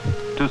 hours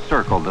to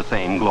circle the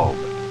same globe.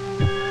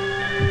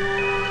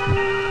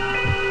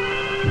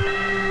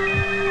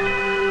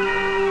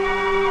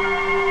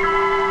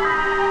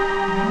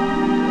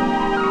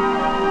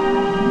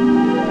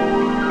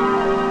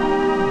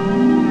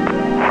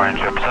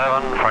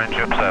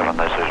 Friendship 7,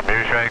 this is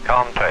Imagery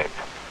contact.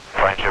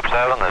 Friendship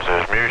 7, this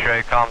is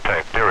Imagery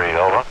contact. Do read,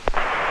 over.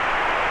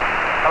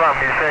 Hello,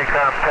 Imagery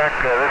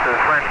contact. This is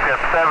Friendship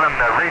 7,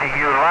 reading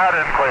you loud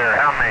and clear.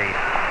 How me?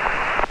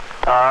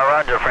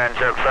 Roger,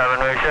 Friendship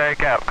 7, Imagery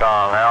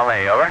Capcom. How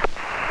me, over.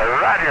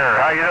 Roger,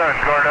 how you doing,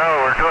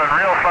 Gordo? We're doing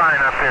real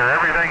fine up here.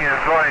 Everything is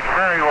going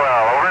very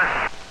well, over.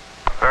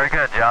 Very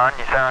good, John.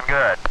 You sound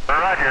good.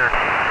 Roger.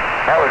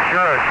 That was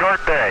sure a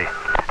short day.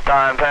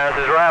 Time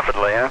passes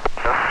rapidly, huh?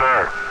 Yes,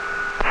 sir.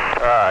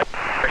 Right.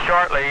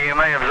 Shortly, you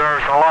may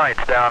observe some lights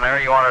down there.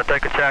 You want to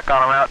take a check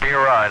on them out to your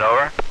right,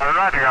 over?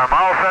 Roger, I'm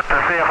all set to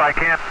see if I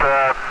can't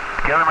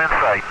get them in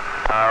sight.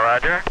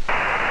 Roger.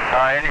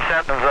 Any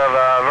symptoms of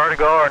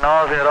vertigo or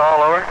nausea at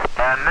all, over?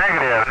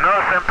 Negative. No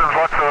symptoms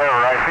whatsoever.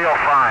 I feel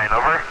fine,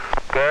 over.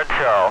 Good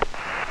show.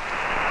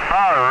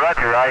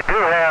 Roger. I do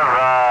have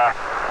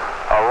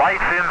a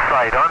lights in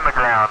sight on the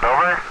ground,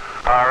 over.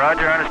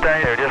 Roger,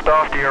 understand. You're just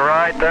off to your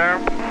right there?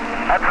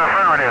 That's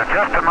affirmative.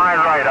 Just to my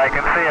right, I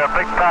can see a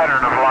big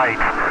pattern of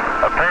lights,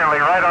 apparently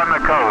right on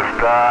the coast.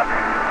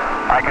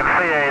 I can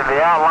see the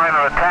outline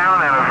of a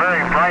town and a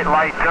very bright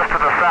light just to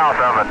the south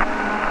of it.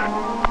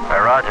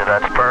 Roger,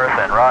 that's Perth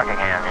and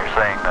Rockingham you're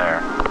seeing there.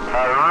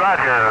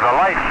 Roger, the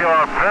lights show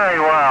up very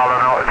well,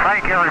 and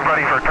thank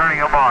everybody for turning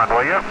them on,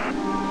 will you?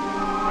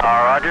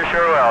 Roger,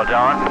 sure will,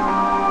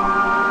 John.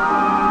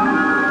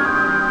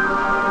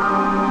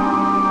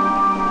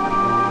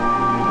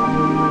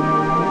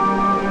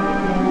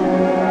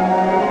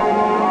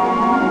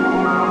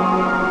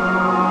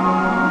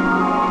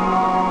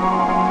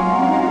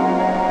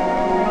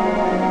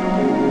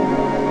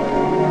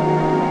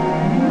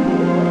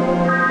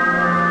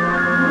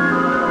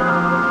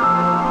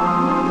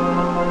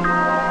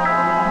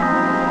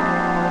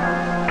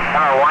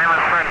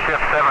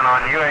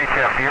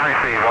 UHF, do you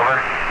receive, over?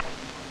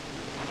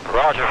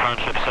 Roger,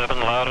 Friendship 7,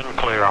 loud and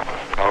clear.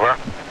 Over.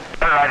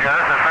 Roger,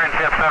 this is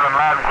Friendship 7,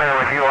 loud and clear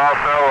with you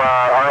also.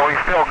 Are we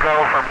still go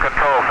from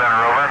control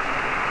center, over?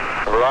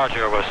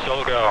 Roger, we're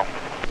still go.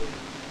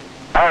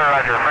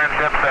 Roger,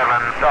 Friendship 7,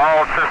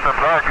 all systems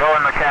are go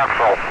in the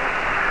capsule.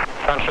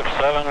 Friendship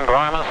 7,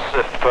 Grimus,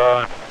 if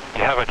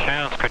you have a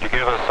chance, could you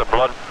give us a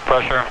blood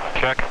pressure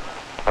check?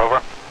 Over.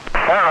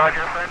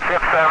 Roger,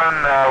 Friendship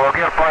 7, we'll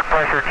give blood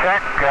pressure check.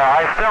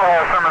 I still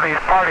have some of these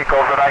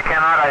particles that I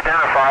cannot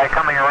identify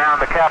coming around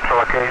the capsule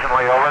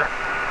occasionally, over.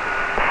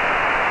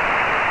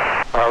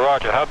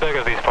 Roger, how big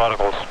are these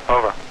particles?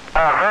 Over.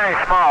 Very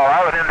small.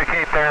 I would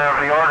indicate they're of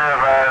the order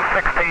of a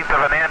 1/16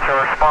 of an inch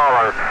or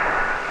smaller.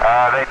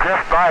 They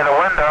drift by the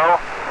window,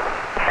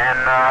 and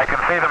I can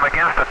see them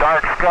against a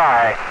dark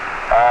sky.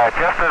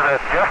 Just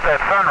at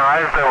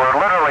sunrise, there were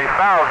literally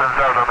thousands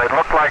of them. They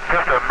looked like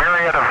just a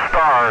myriad of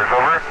stars,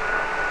 over.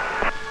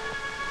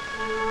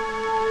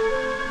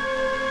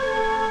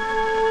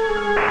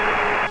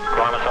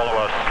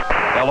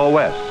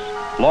 LOS,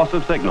 loss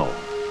of signal.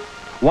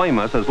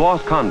 Weymouth has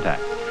lost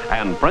contact,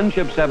 and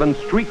Friendship 7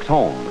 streaks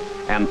home,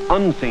 an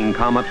unseen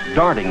comet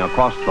darting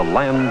across the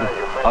land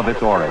of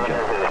its origin.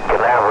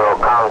 Canaveral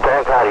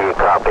contact, how do you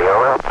copy,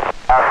 over?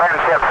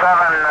 Friendship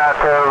 7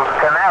 to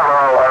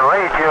Canaveral,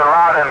 read you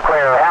loud and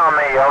clear. Helm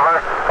me, over.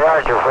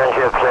 Roger,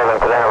 Friendship 7,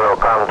 Canaveral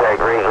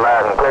contact, reads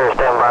loud and clear.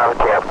 Stand by with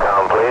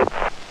Capcom, please.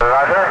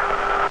 Roger.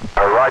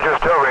 Roger,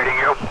 still reading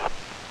you.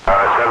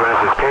 7,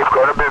 this is Cape,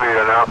 go to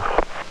Bermuda now.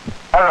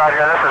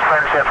 Roger, this is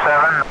Friendship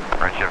 7.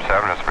 Friendship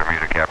 7, this is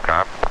Bermuda,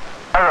 Capcom.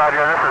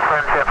 Roger, this is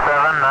Friendship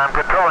 7. I'm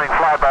controlling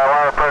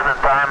fly-by-wire present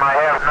time. I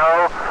have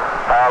no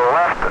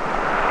left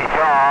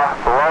jaw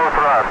low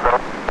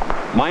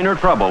thrust. Minor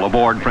trouble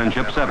aboard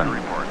Friendship 7.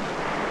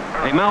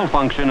 A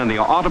malfunction in the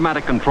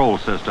automatic control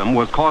system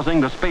was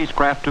causing the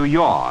spacecraft to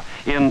yaw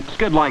in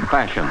skid-like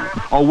fashion,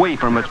 away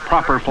from its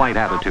proper flight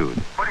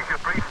attitude.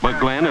 But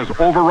Glenn is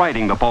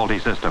overriding the faulty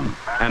system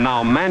and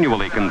now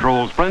manually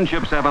controls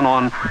Friendship 7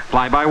 on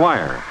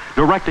fly-by-wire,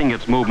 directing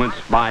its movements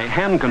by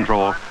hand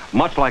control,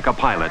 much like a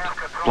pilot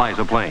flies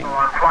a plane.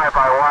 On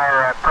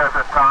fly-by-wire at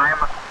present time.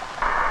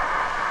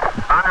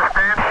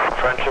 Understand?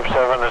 Friendship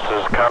 7, this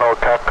is Kano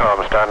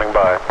Capcom standing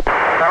by.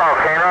 Hello,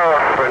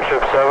 Kano. Friendship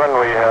 7,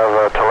 we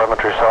have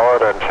telemetry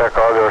solid and check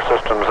all your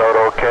systems out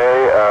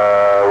okay.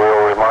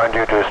 We'll remind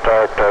you to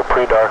start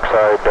pre-dark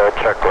side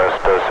checklist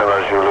as soon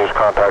as you lose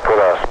contact with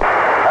us.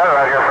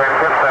 Roger,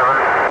 Friendship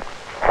 7.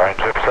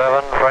 Friendship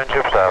 7,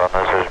 Friendship 7,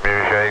 this is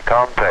Muget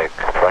contact.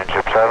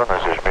 Friendship 7,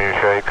 this is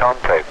Muget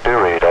contact. Do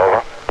read,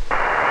 over.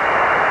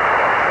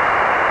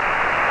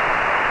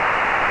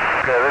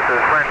 Okay, this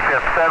is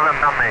Friendship 7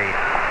 to me.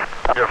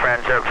 Roger,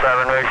 Friendship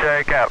 7,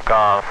 Muget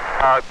Capcom.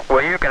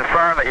 Will you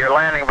confirm that your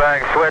landing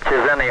bag switch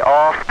is in the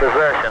off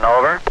position,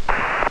 over?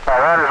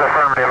 That is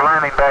affirmative.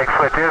 Landing bag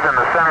switch is in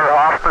the center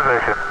off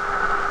position.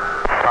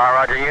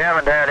 Roger, you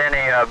haven't had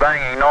any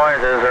banging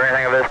noises or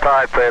anything of this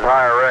type at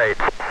higher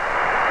rates?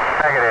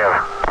 Negative.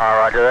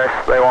 Roger,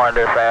 they wanted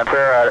this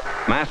answer.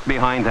 Masked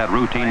behind that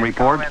routine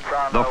report,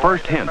 the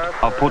first hint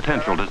of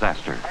potential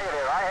disaster.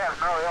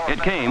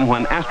 It came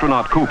when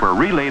astronaut Cooper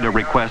relayed a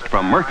request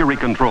from Mercury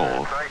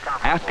Control,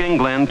 asking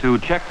Glenn to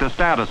check the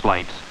status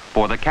lights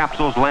for the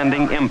capsule's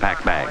landing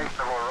impact bag.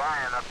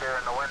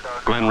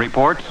 Glenn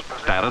reports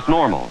status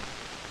normal,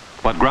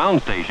 but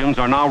ground stations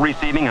are now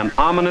receiving an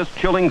ominous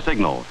chilling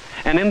signal,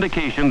 an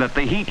indication that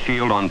the heat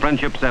shield on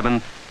Friendship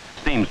 7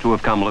 seems to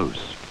have come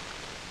loose.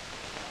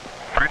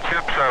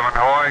 Friendship 7,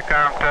 Hawaii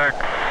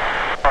contact.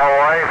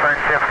 Hawaii,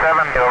 Friendship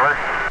 7, over.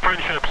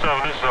 Friendship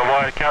 7, this is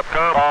Hawaii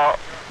Capcom.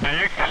 Do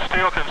you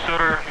still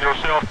consider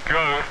yourself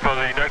go for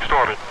the next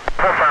orbit?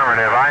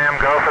 Affirmative. I am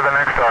go for the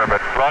next orbit.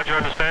 Roger,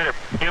 understand it.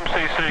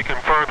 MCC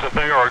confirms that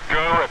they are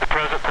go at the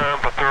present time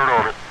for third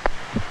orbit.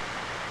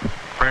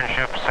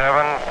 Friendship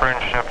 7,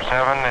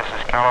 this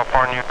is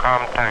California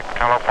contact.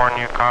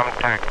 California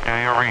contact, do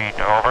you read?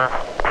 Over.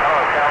 Hello,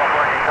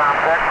 California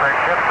contact.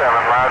 Friendship 7,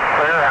 loud and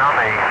clear, how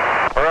me?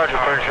 Roger,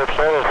 Friendship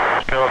 7,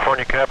 this is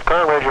California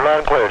Capcom. Where's your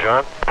loud and clear,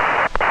 John?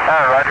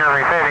 Roger,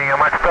 receiving you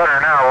much better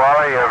now,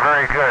 Wally.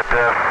 Very good.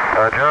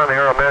 John, the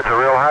Aeromeds are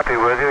real happy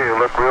with you. You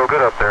look real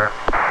good up there.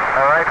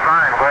 All right,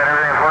 fine. Glad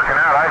everything's working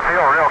out. I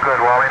feel real good,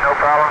 Wally. No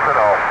problems at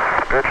all.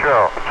 Good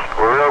show.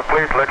 We're real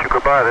pleased to let you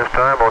goodbye this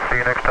time. We'll see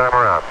you next time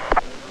around.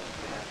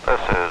 This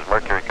is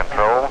Mercury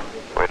Control.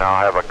 We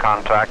now have a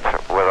contact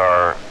with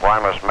our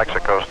Guaymas,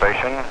 Mexico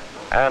station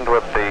and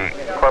with the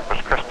Corpus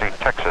Christi,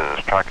 Texas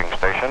tracking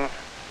station.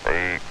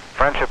 The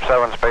Friendship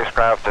 7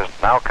 spacecraft is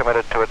now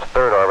committed to its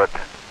third orbit.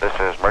 This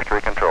is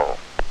Mercury Control.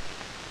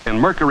 In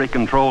Mercury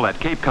Control at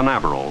Cape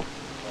Canaveral,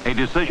 a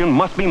decision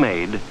must be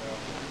made,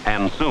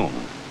 and soon.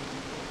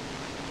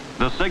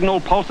 The signal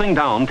pulsing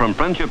down from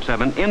Friendship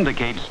 7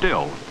 indicates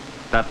still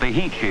that the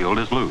heat shield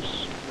is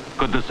loose.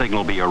 Could the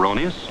signal be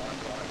erroneous?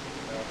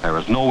 There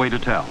is no way to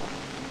tell.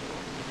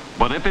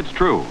 But if it's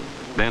true,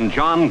 then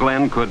John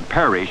Glenn could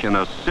perish in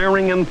a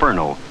searing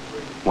inferno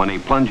when he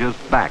plunges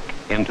back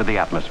into the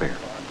atmosphere.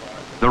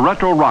 The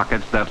retro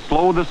rockets that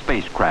slow the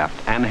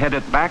spacecraft and head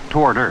it back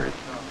toward Earth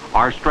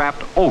are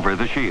strapped over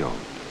the shield.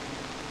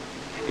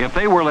 If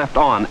they were left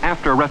on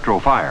after retro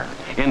fire,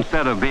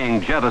 instead of being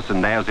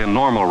jettisoned as in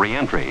normal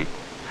re-entry,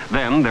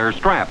 then their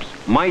straps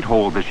might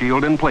hold the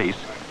shield in place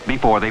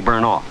before they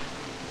burn off.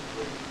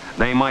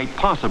 They might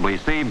possibly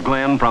save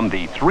Glenn from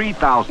the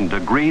 3,000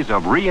 degrees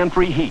of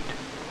re-entry heat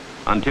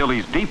until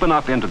he's deep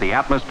enough into the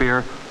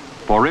atmosphere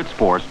for its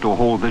force to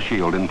hold the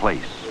shield in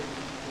place.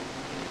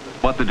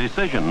 But the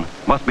decision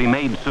must be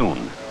made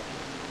soon.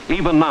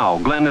 Even now,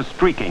 Glenn is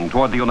streaking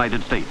toward the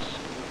United States,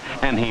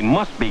 and he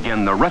must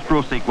begin the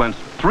retro sequence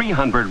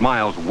 300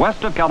 miles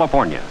west of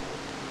California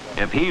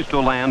if he's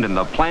to land in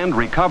the planned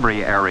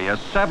recovery area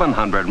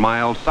 700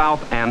 miles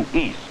south and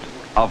east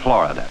of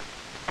Florida.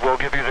 We'll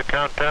give you the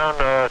countdown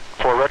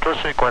for retro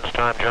sequence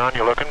time, John.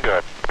 You're looking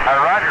good.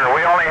 Roger,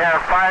 we only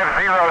have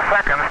 50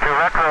 seconds to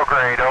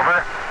retrograde,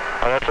 over.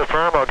 That's a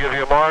firm. I'll give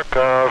you a mark,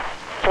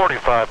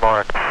 45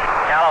 mark.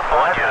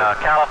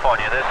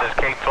 California, this is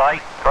Cape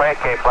Flight. Go ahead,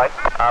 Cape Flight.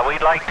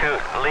 We'd like to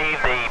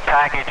leave the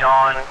package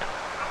on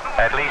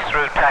at least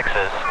through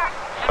Texas.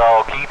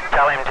 So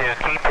tell him to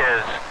keep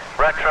his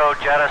retro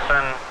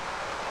jettison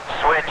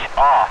switch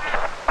off.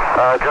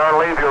 John,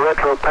 leave your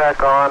retro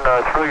pack on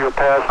through your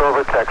pass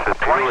over Texas.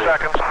 20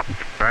 seconds.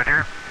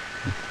 Roger.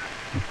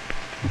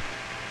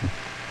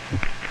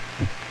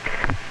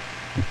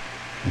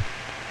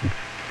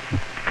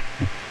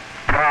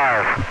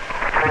 Five,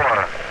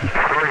 four,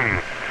 three,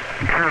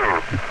 two,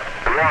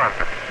 one,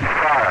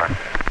 fire.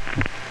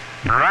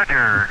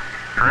 Roger.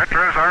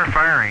 Retros are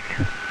firing.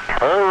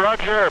 Oh,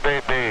 Roger,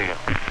 baby.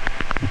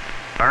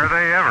 Are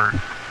they ever?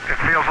 It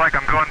feels like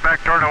I'm going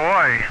back toward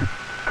Hawaii.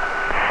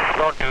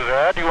 Don't do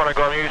that. You want to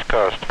go on the East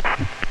Coast.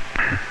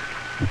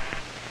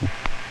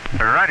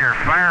 Roger.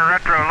 Fire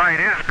retro light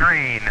is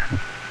green.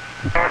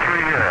 All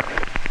three here.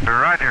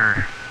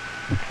 Roger.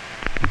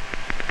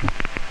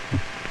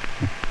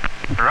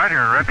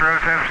 Roger.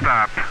 Retros have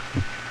stopped.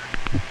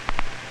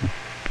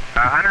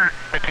 100.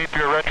 Keep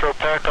your retro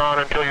pack on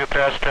until you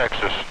pass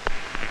Texas.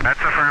 That's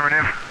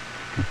affirmative.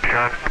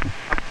 John.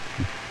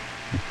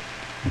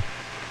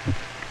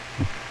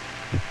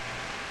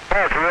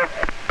 That's real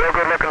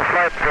good looking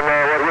flight from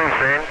what we've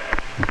seen.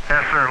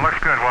 Yes, sir.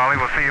 Looks good, Wally.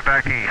 We'll see you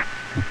back east.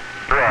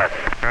 Right.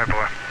 Right,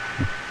 boy.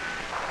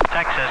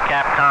 Texas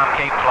Capcom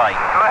Cape Flight.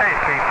 Go ahead,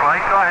 Cape Flight.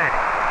 Go ahead.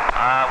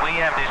 We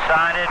have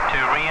decided to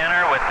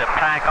re-enter with the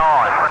pack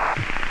on.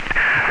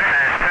 This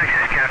is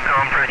Texas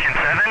Capcom Project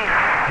 7.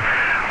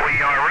 We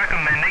are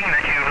recommending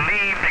that you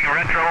leave the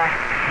retro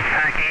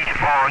package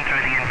on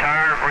through the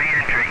entire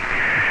re-entry.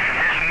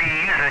 This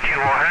means that you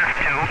will have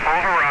to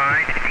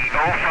override the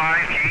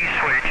 05G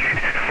switch,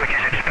 which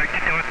is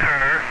expected to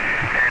occur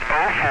at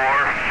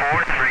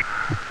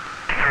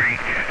 0443.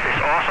 This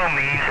also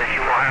means that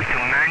you will have to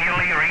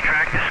manually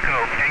retract the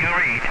scope. Do you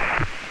read?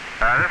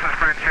 This is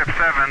Friendship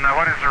 7.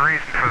 What is the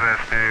reason for this?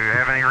 Do you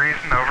have any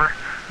reason? Over.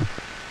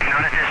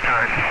 Not at this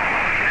time.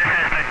 This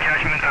is the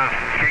judgment of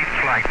Cape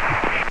Flight.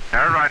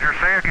 Roger.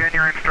 Say again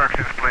your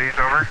instructions, please.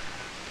 Over.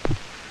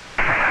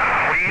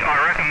 We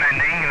are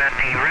recommending that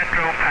the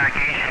retro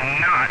package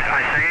not, I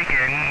say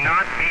again,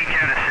 not be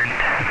jettisoned.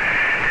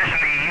 This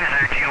means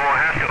that you will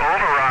have to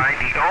override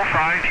the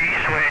 05G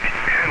switch,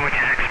 which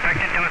is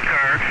expected to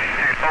occur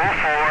at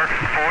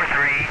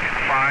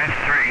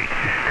 044353.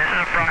 This is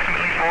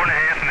approximately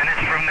 4.5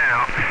 minutes from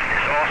now.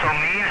 This also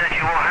means that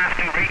you will have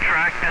to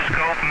retract the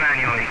scope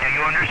manually. Do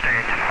you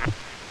understand?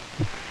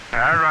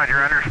 Roger,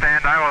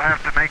 understand. I will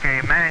have to make a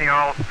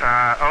manual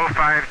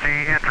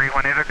 05G entry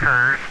when it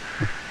occurs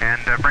and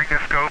bring the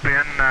scope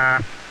in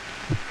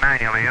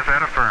manually. Is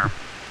that affirmed?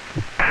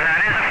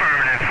 That is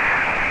affirmative.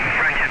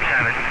 Friendship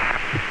 7.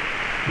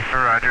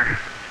 Roger.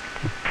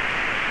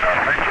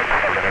 Friendship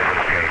 7 is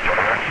engaged,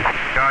 over.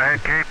 Go ahead,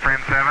 Cape,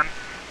 Friend 7.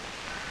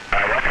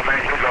 I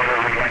recommend you go to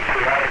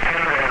re-entry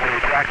altitude and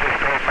retract the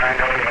scope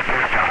manually at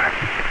this time.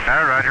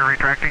 Roger,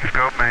 retracting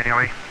scope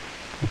manually.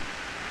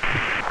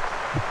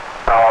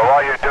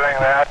 While you're doing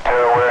that,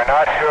 we're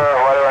not sure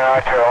whether or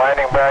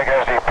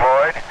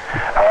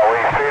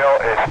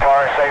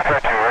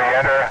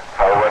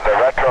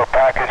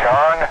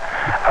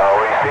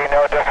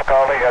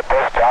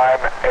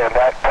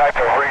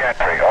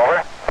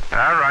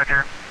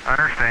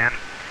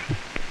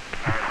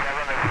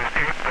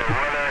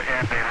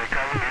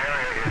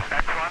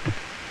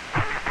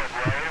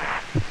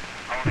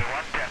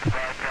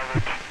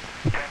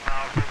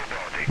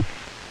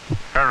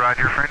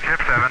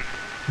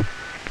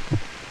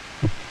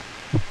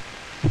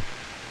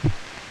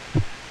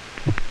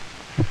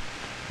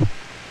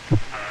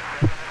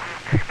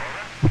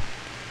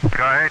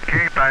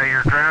by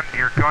your ground,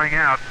 you're going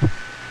out. We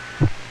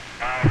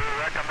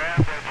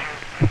recommend that you...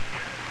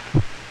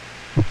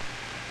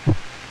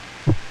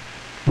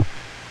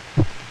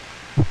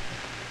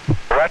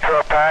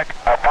 Retro pack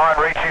upon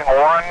reaching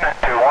 1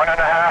 to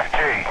 1.5 G.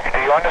 Do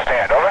you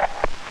understand? Over.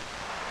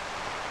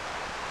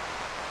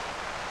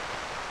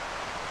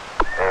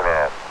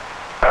 Amen.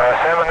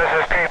 7, this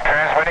is Cape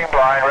transmitting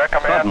blind.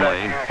 Recommend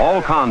Suddenly,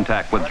 all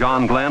contact with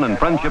John Glenn and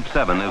Friendship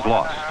 7 is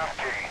lost.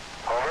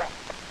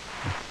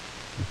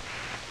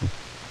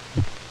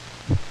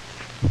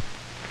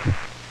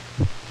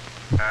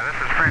 This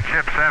is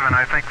Friendship 7.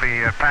 I think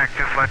the pack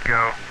just let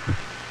go.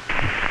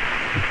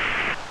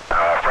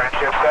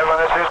 Friendship 7,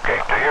 this is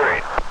Cape. Do you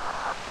read?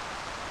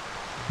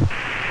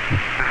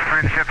 This is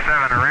Friendship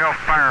 7, a real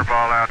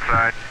fireball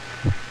outside.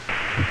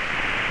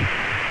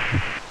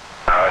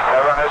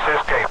 7, this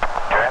is Cape.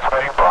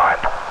 Transmitting blind.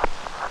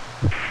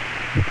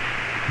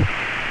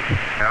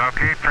 Hello,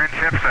 Cape,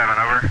 Friendship 7,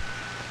 over.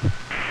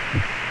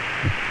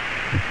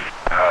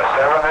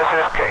 7, this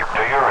is Cape.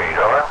 Do you read?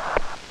 Over.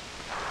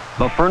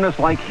 The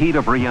furnace-like heat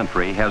of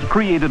re-entry has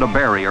created a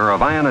barrier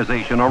of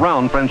ionization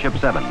around Friendship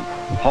 7,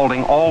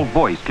 halting all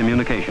voice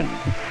communication.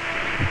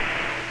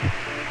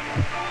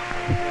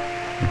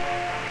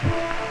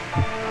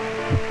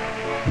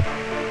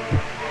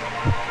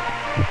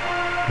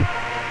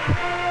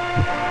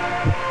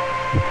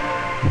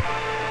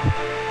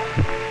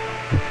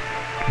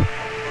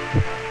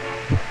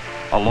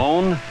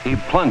 Alone, he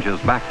plunges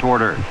back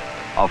toward Earth,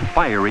 a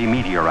fiery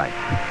meteorite.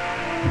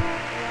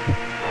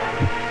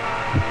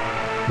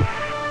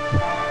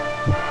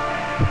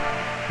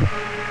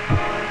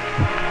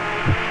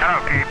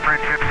 Okay,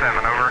 Friendship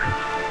 7, over.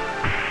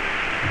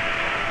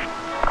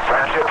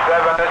 Friendship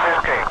 7, this is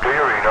Cape. Do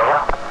you read? Over.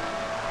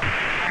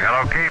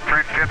 Hello, Cape,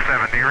 Friendship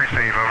 7, do you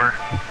receive? Over.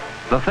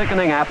 The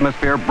thickening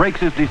atmosphere breaks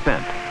his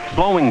descent,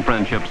 slowing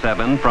Friendship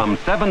 7 from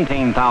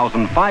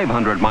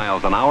 17,500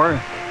 miles an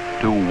hour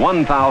to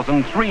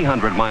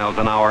 1,300 miles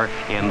an hour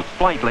in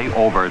slightly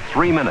over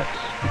 3 minutes.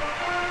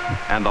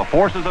 And the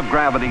forces of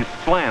gravity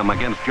slam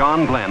against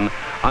John Glenn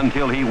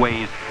until he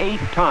weighs 8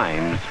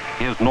 times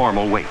his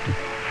normal weight.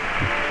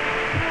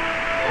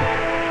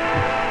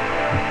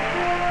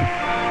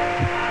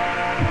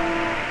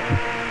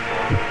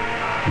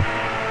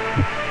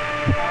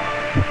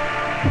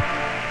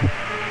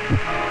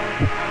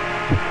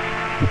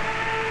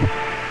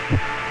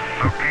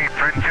 Okay,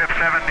 Friendship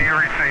 7, do you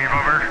receive?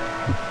 Over.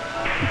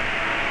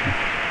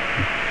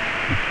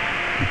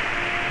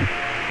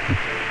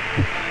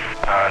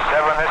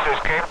 This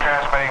is Cape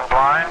transmitting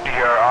blind.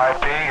 Your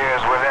IP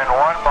is within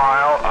 1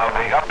 mile of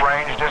the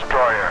uprange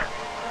destroyer.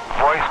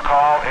 Voice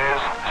call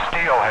is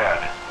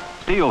Steelhead.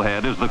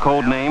 Steelhead is the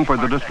code name for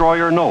the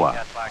destroyer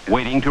Noah,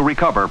 waiting to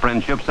recover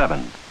Friendship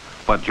 7.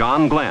 But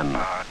John Glenn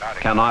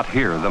cannot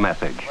hear the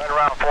message. Right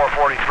around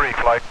 4:43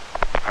 flight.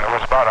 It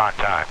was about on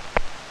time.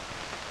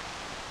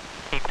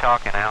 Keep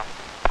talking, Al.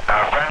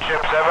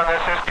 Friendship 7,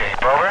 this is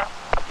Cape. Over.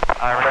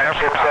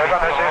 Friendship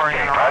 7, this is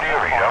Cape. How do you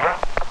read? Over.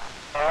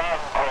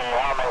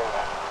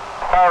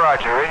 All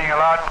right, you're reading you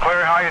loud and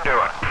clear. How you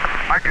doing?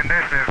 My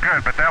condition is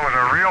good, but that was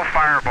a real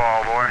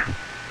fireball, boy.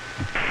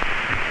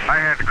 I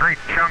had great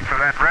chunks of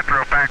that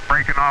retro pack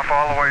breaking off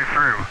all the way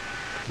through.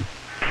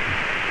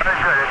 Very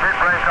good. It did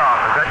break off.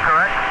 Is that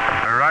correct?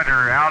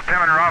 Roger.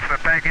 Altimeter off the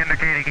pack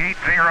indicating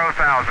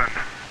 80,000.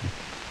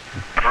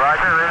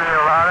 Roger. Reading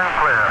you loud and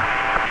clear.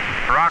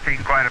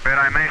 Rocking quite a bit.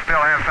 I may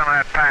still have some of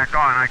that pack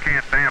on. I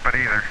can't damp it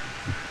either.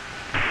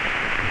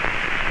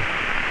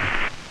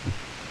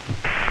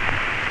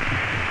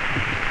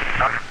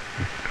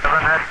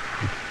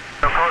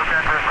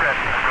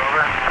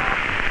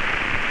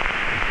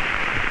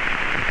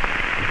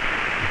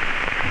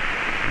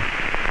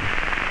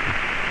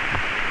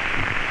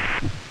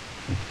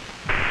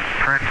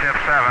 Friendship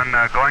 7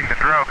 going to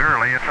drogue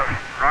early. It's a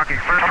rocky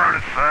first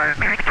side.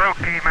 Drogue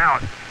came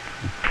out.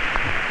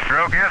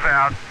 Drogue is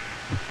out.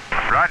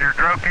 Roger,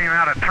 drogue came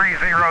out at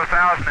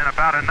 30,000 in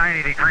about a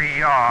 90-degree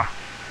yaw.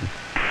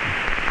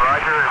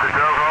 Roger, is the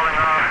drogue holding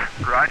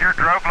off? Roger,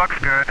 drogue looks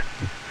good.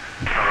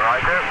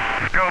 Roger.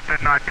 Scope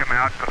did not come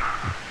out.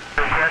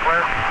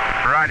 Checklist.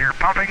 Roger,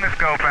 pumping the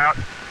scope out.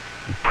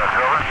 That's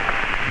over.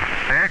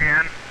 Say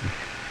again.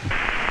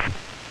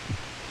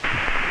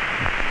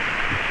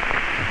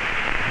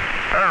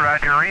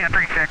 Roger,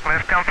 re-entry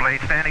checklist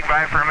complete. Standing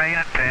by for main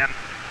at 10.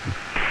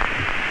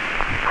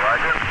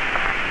 Roger.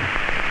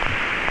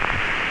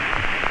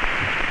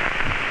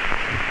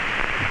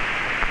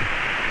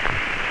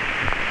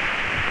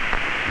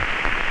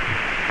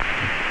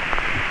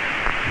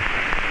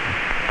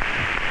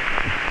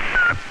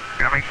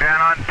 Coming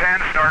down on 10,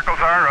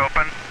 snorkels are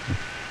open.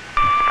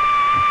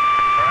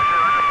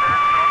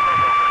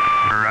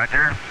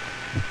 Roger.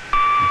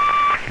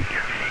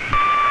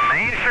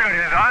 Main chute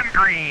is on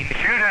green.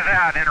 Chute is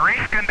out in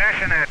race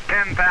condition at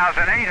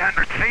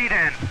 10,800 feet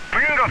and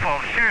beautiful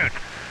chute.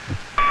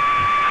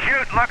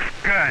 Chute looks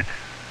good.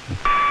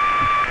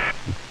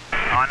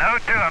 On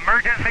O2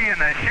 emergency and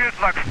the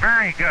chute looks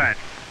very good.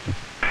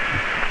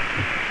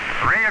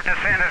 Rate of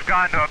descent has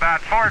gone to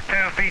about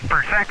 4.2 feet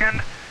per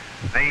second.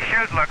 The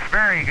chute looks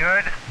very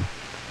good.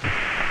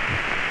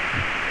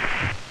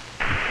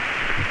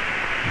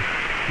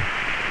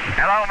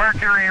 Hello,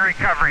 Mercury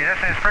Recovery. This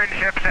is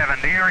Friendship 7.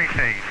 Do you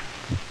receive?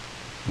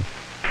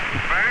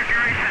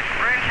 Mercury,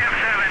 Friendship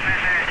 7,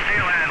 this is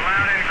Steelhead.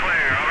 Loud and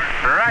clear.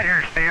 Over. Right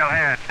here,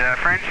 Steelhead.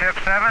 Friendship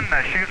 7,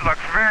 the chute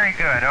looks very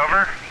good.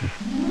 Over.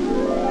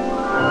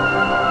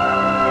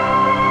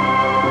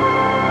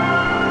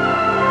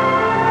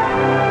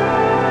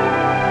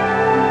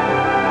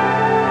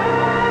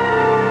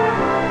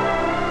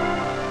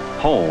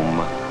 Home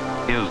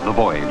is the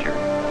Voyager.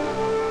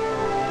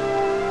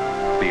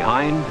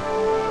 Behind,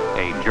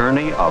 a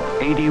journey of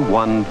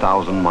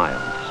 81,000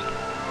 miles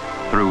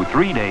through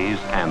 3 days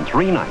and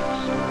 3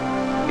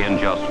 nights in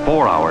just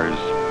 4 hours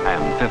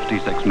and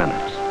 56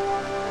 minutes.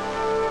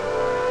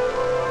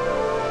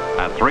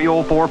 At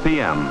 3:04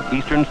 p.m.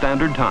 Eastern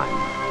Standard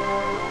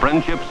Time,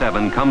 Friendship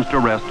 7 comes to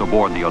rest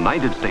aboard the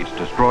United States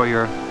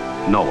destroyer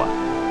Noah,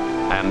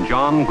 and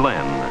John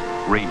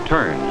Glenn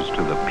returns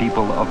to the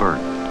people of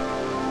Earth.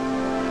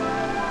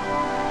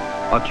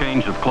 A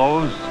change of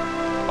clothes,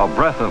 a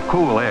breath of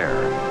cool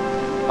air,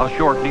 a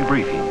short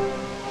debriefing.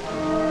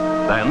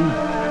 Then,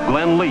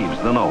 Glenn leaves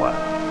the Noah,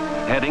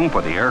 heading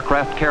for the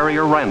aircraft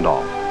carrier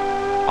Randolph,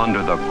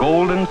 under the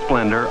golden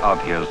splendor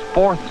of his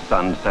 4th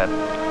sunset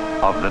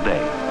of the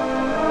day.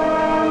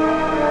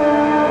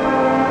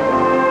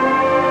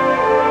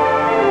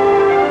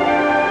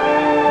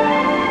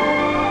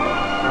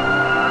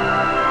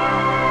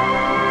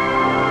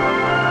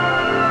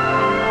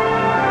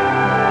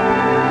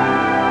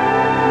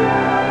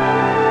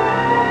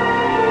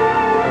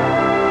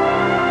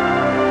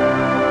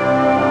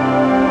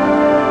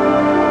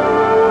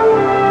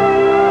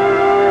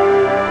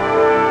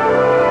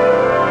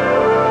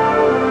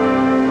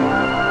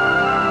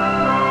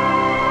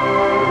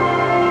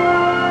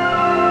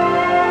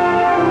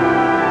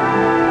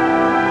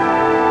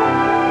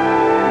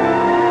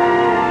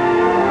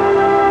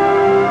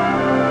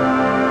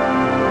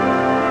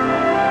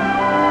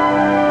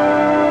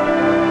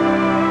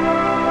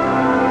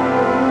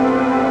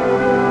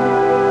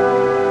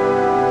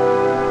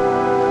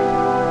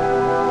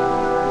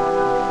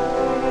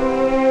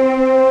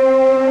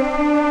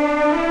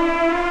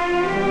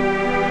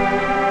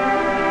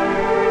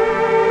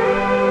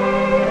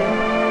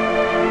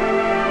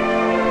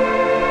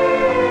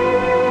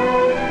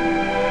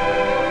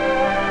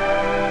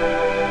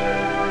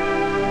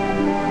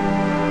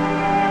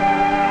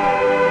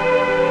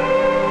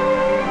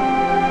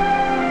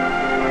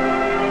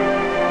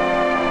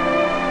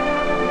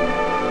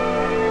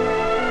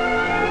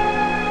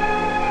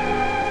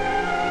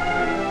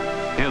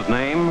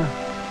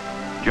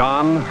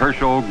 John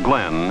Herschel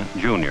Glenn,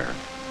 Jr.,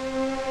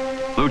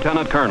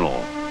 Lieutenant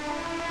Colonel,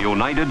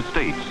 United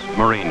States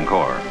Marine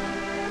Corps.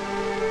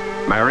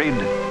 Married,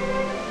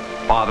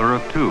 father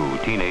of 2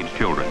 teenage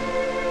children.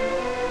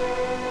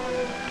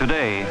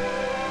 Today,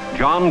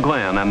 John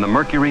Glenn and the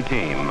Mercury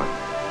team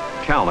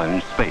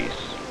challenged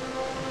space,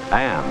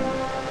 and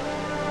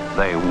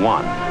they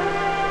won.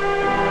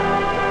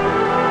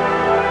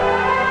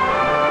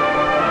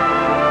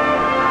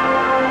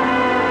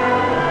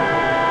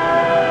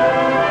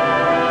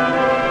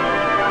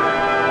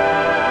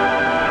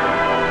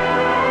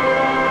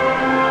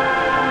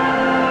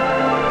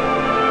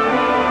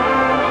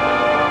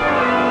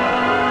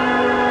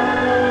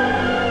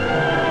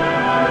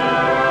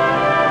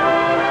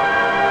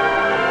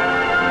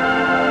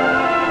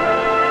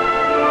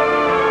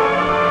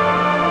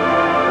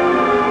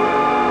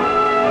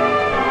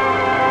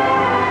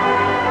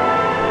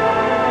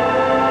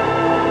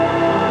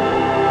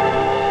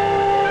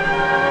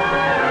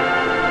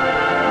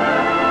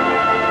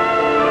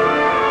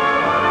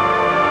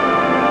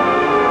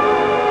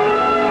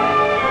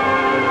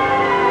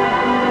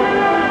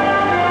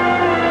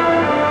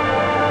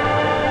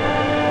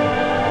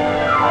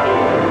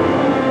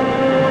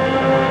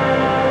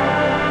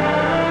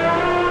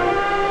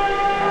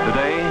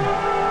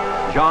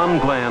 John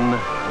Glenn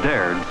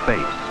dared space.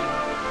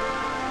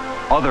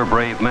 Other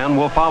brave men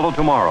will follow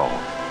tomorrow,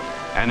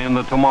 and in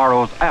the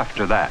tomorrows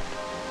after that.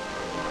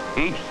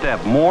 Each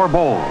step more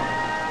bold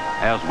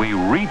as we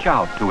reach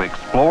out to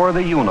explore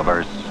the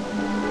universe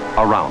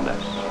around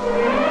us.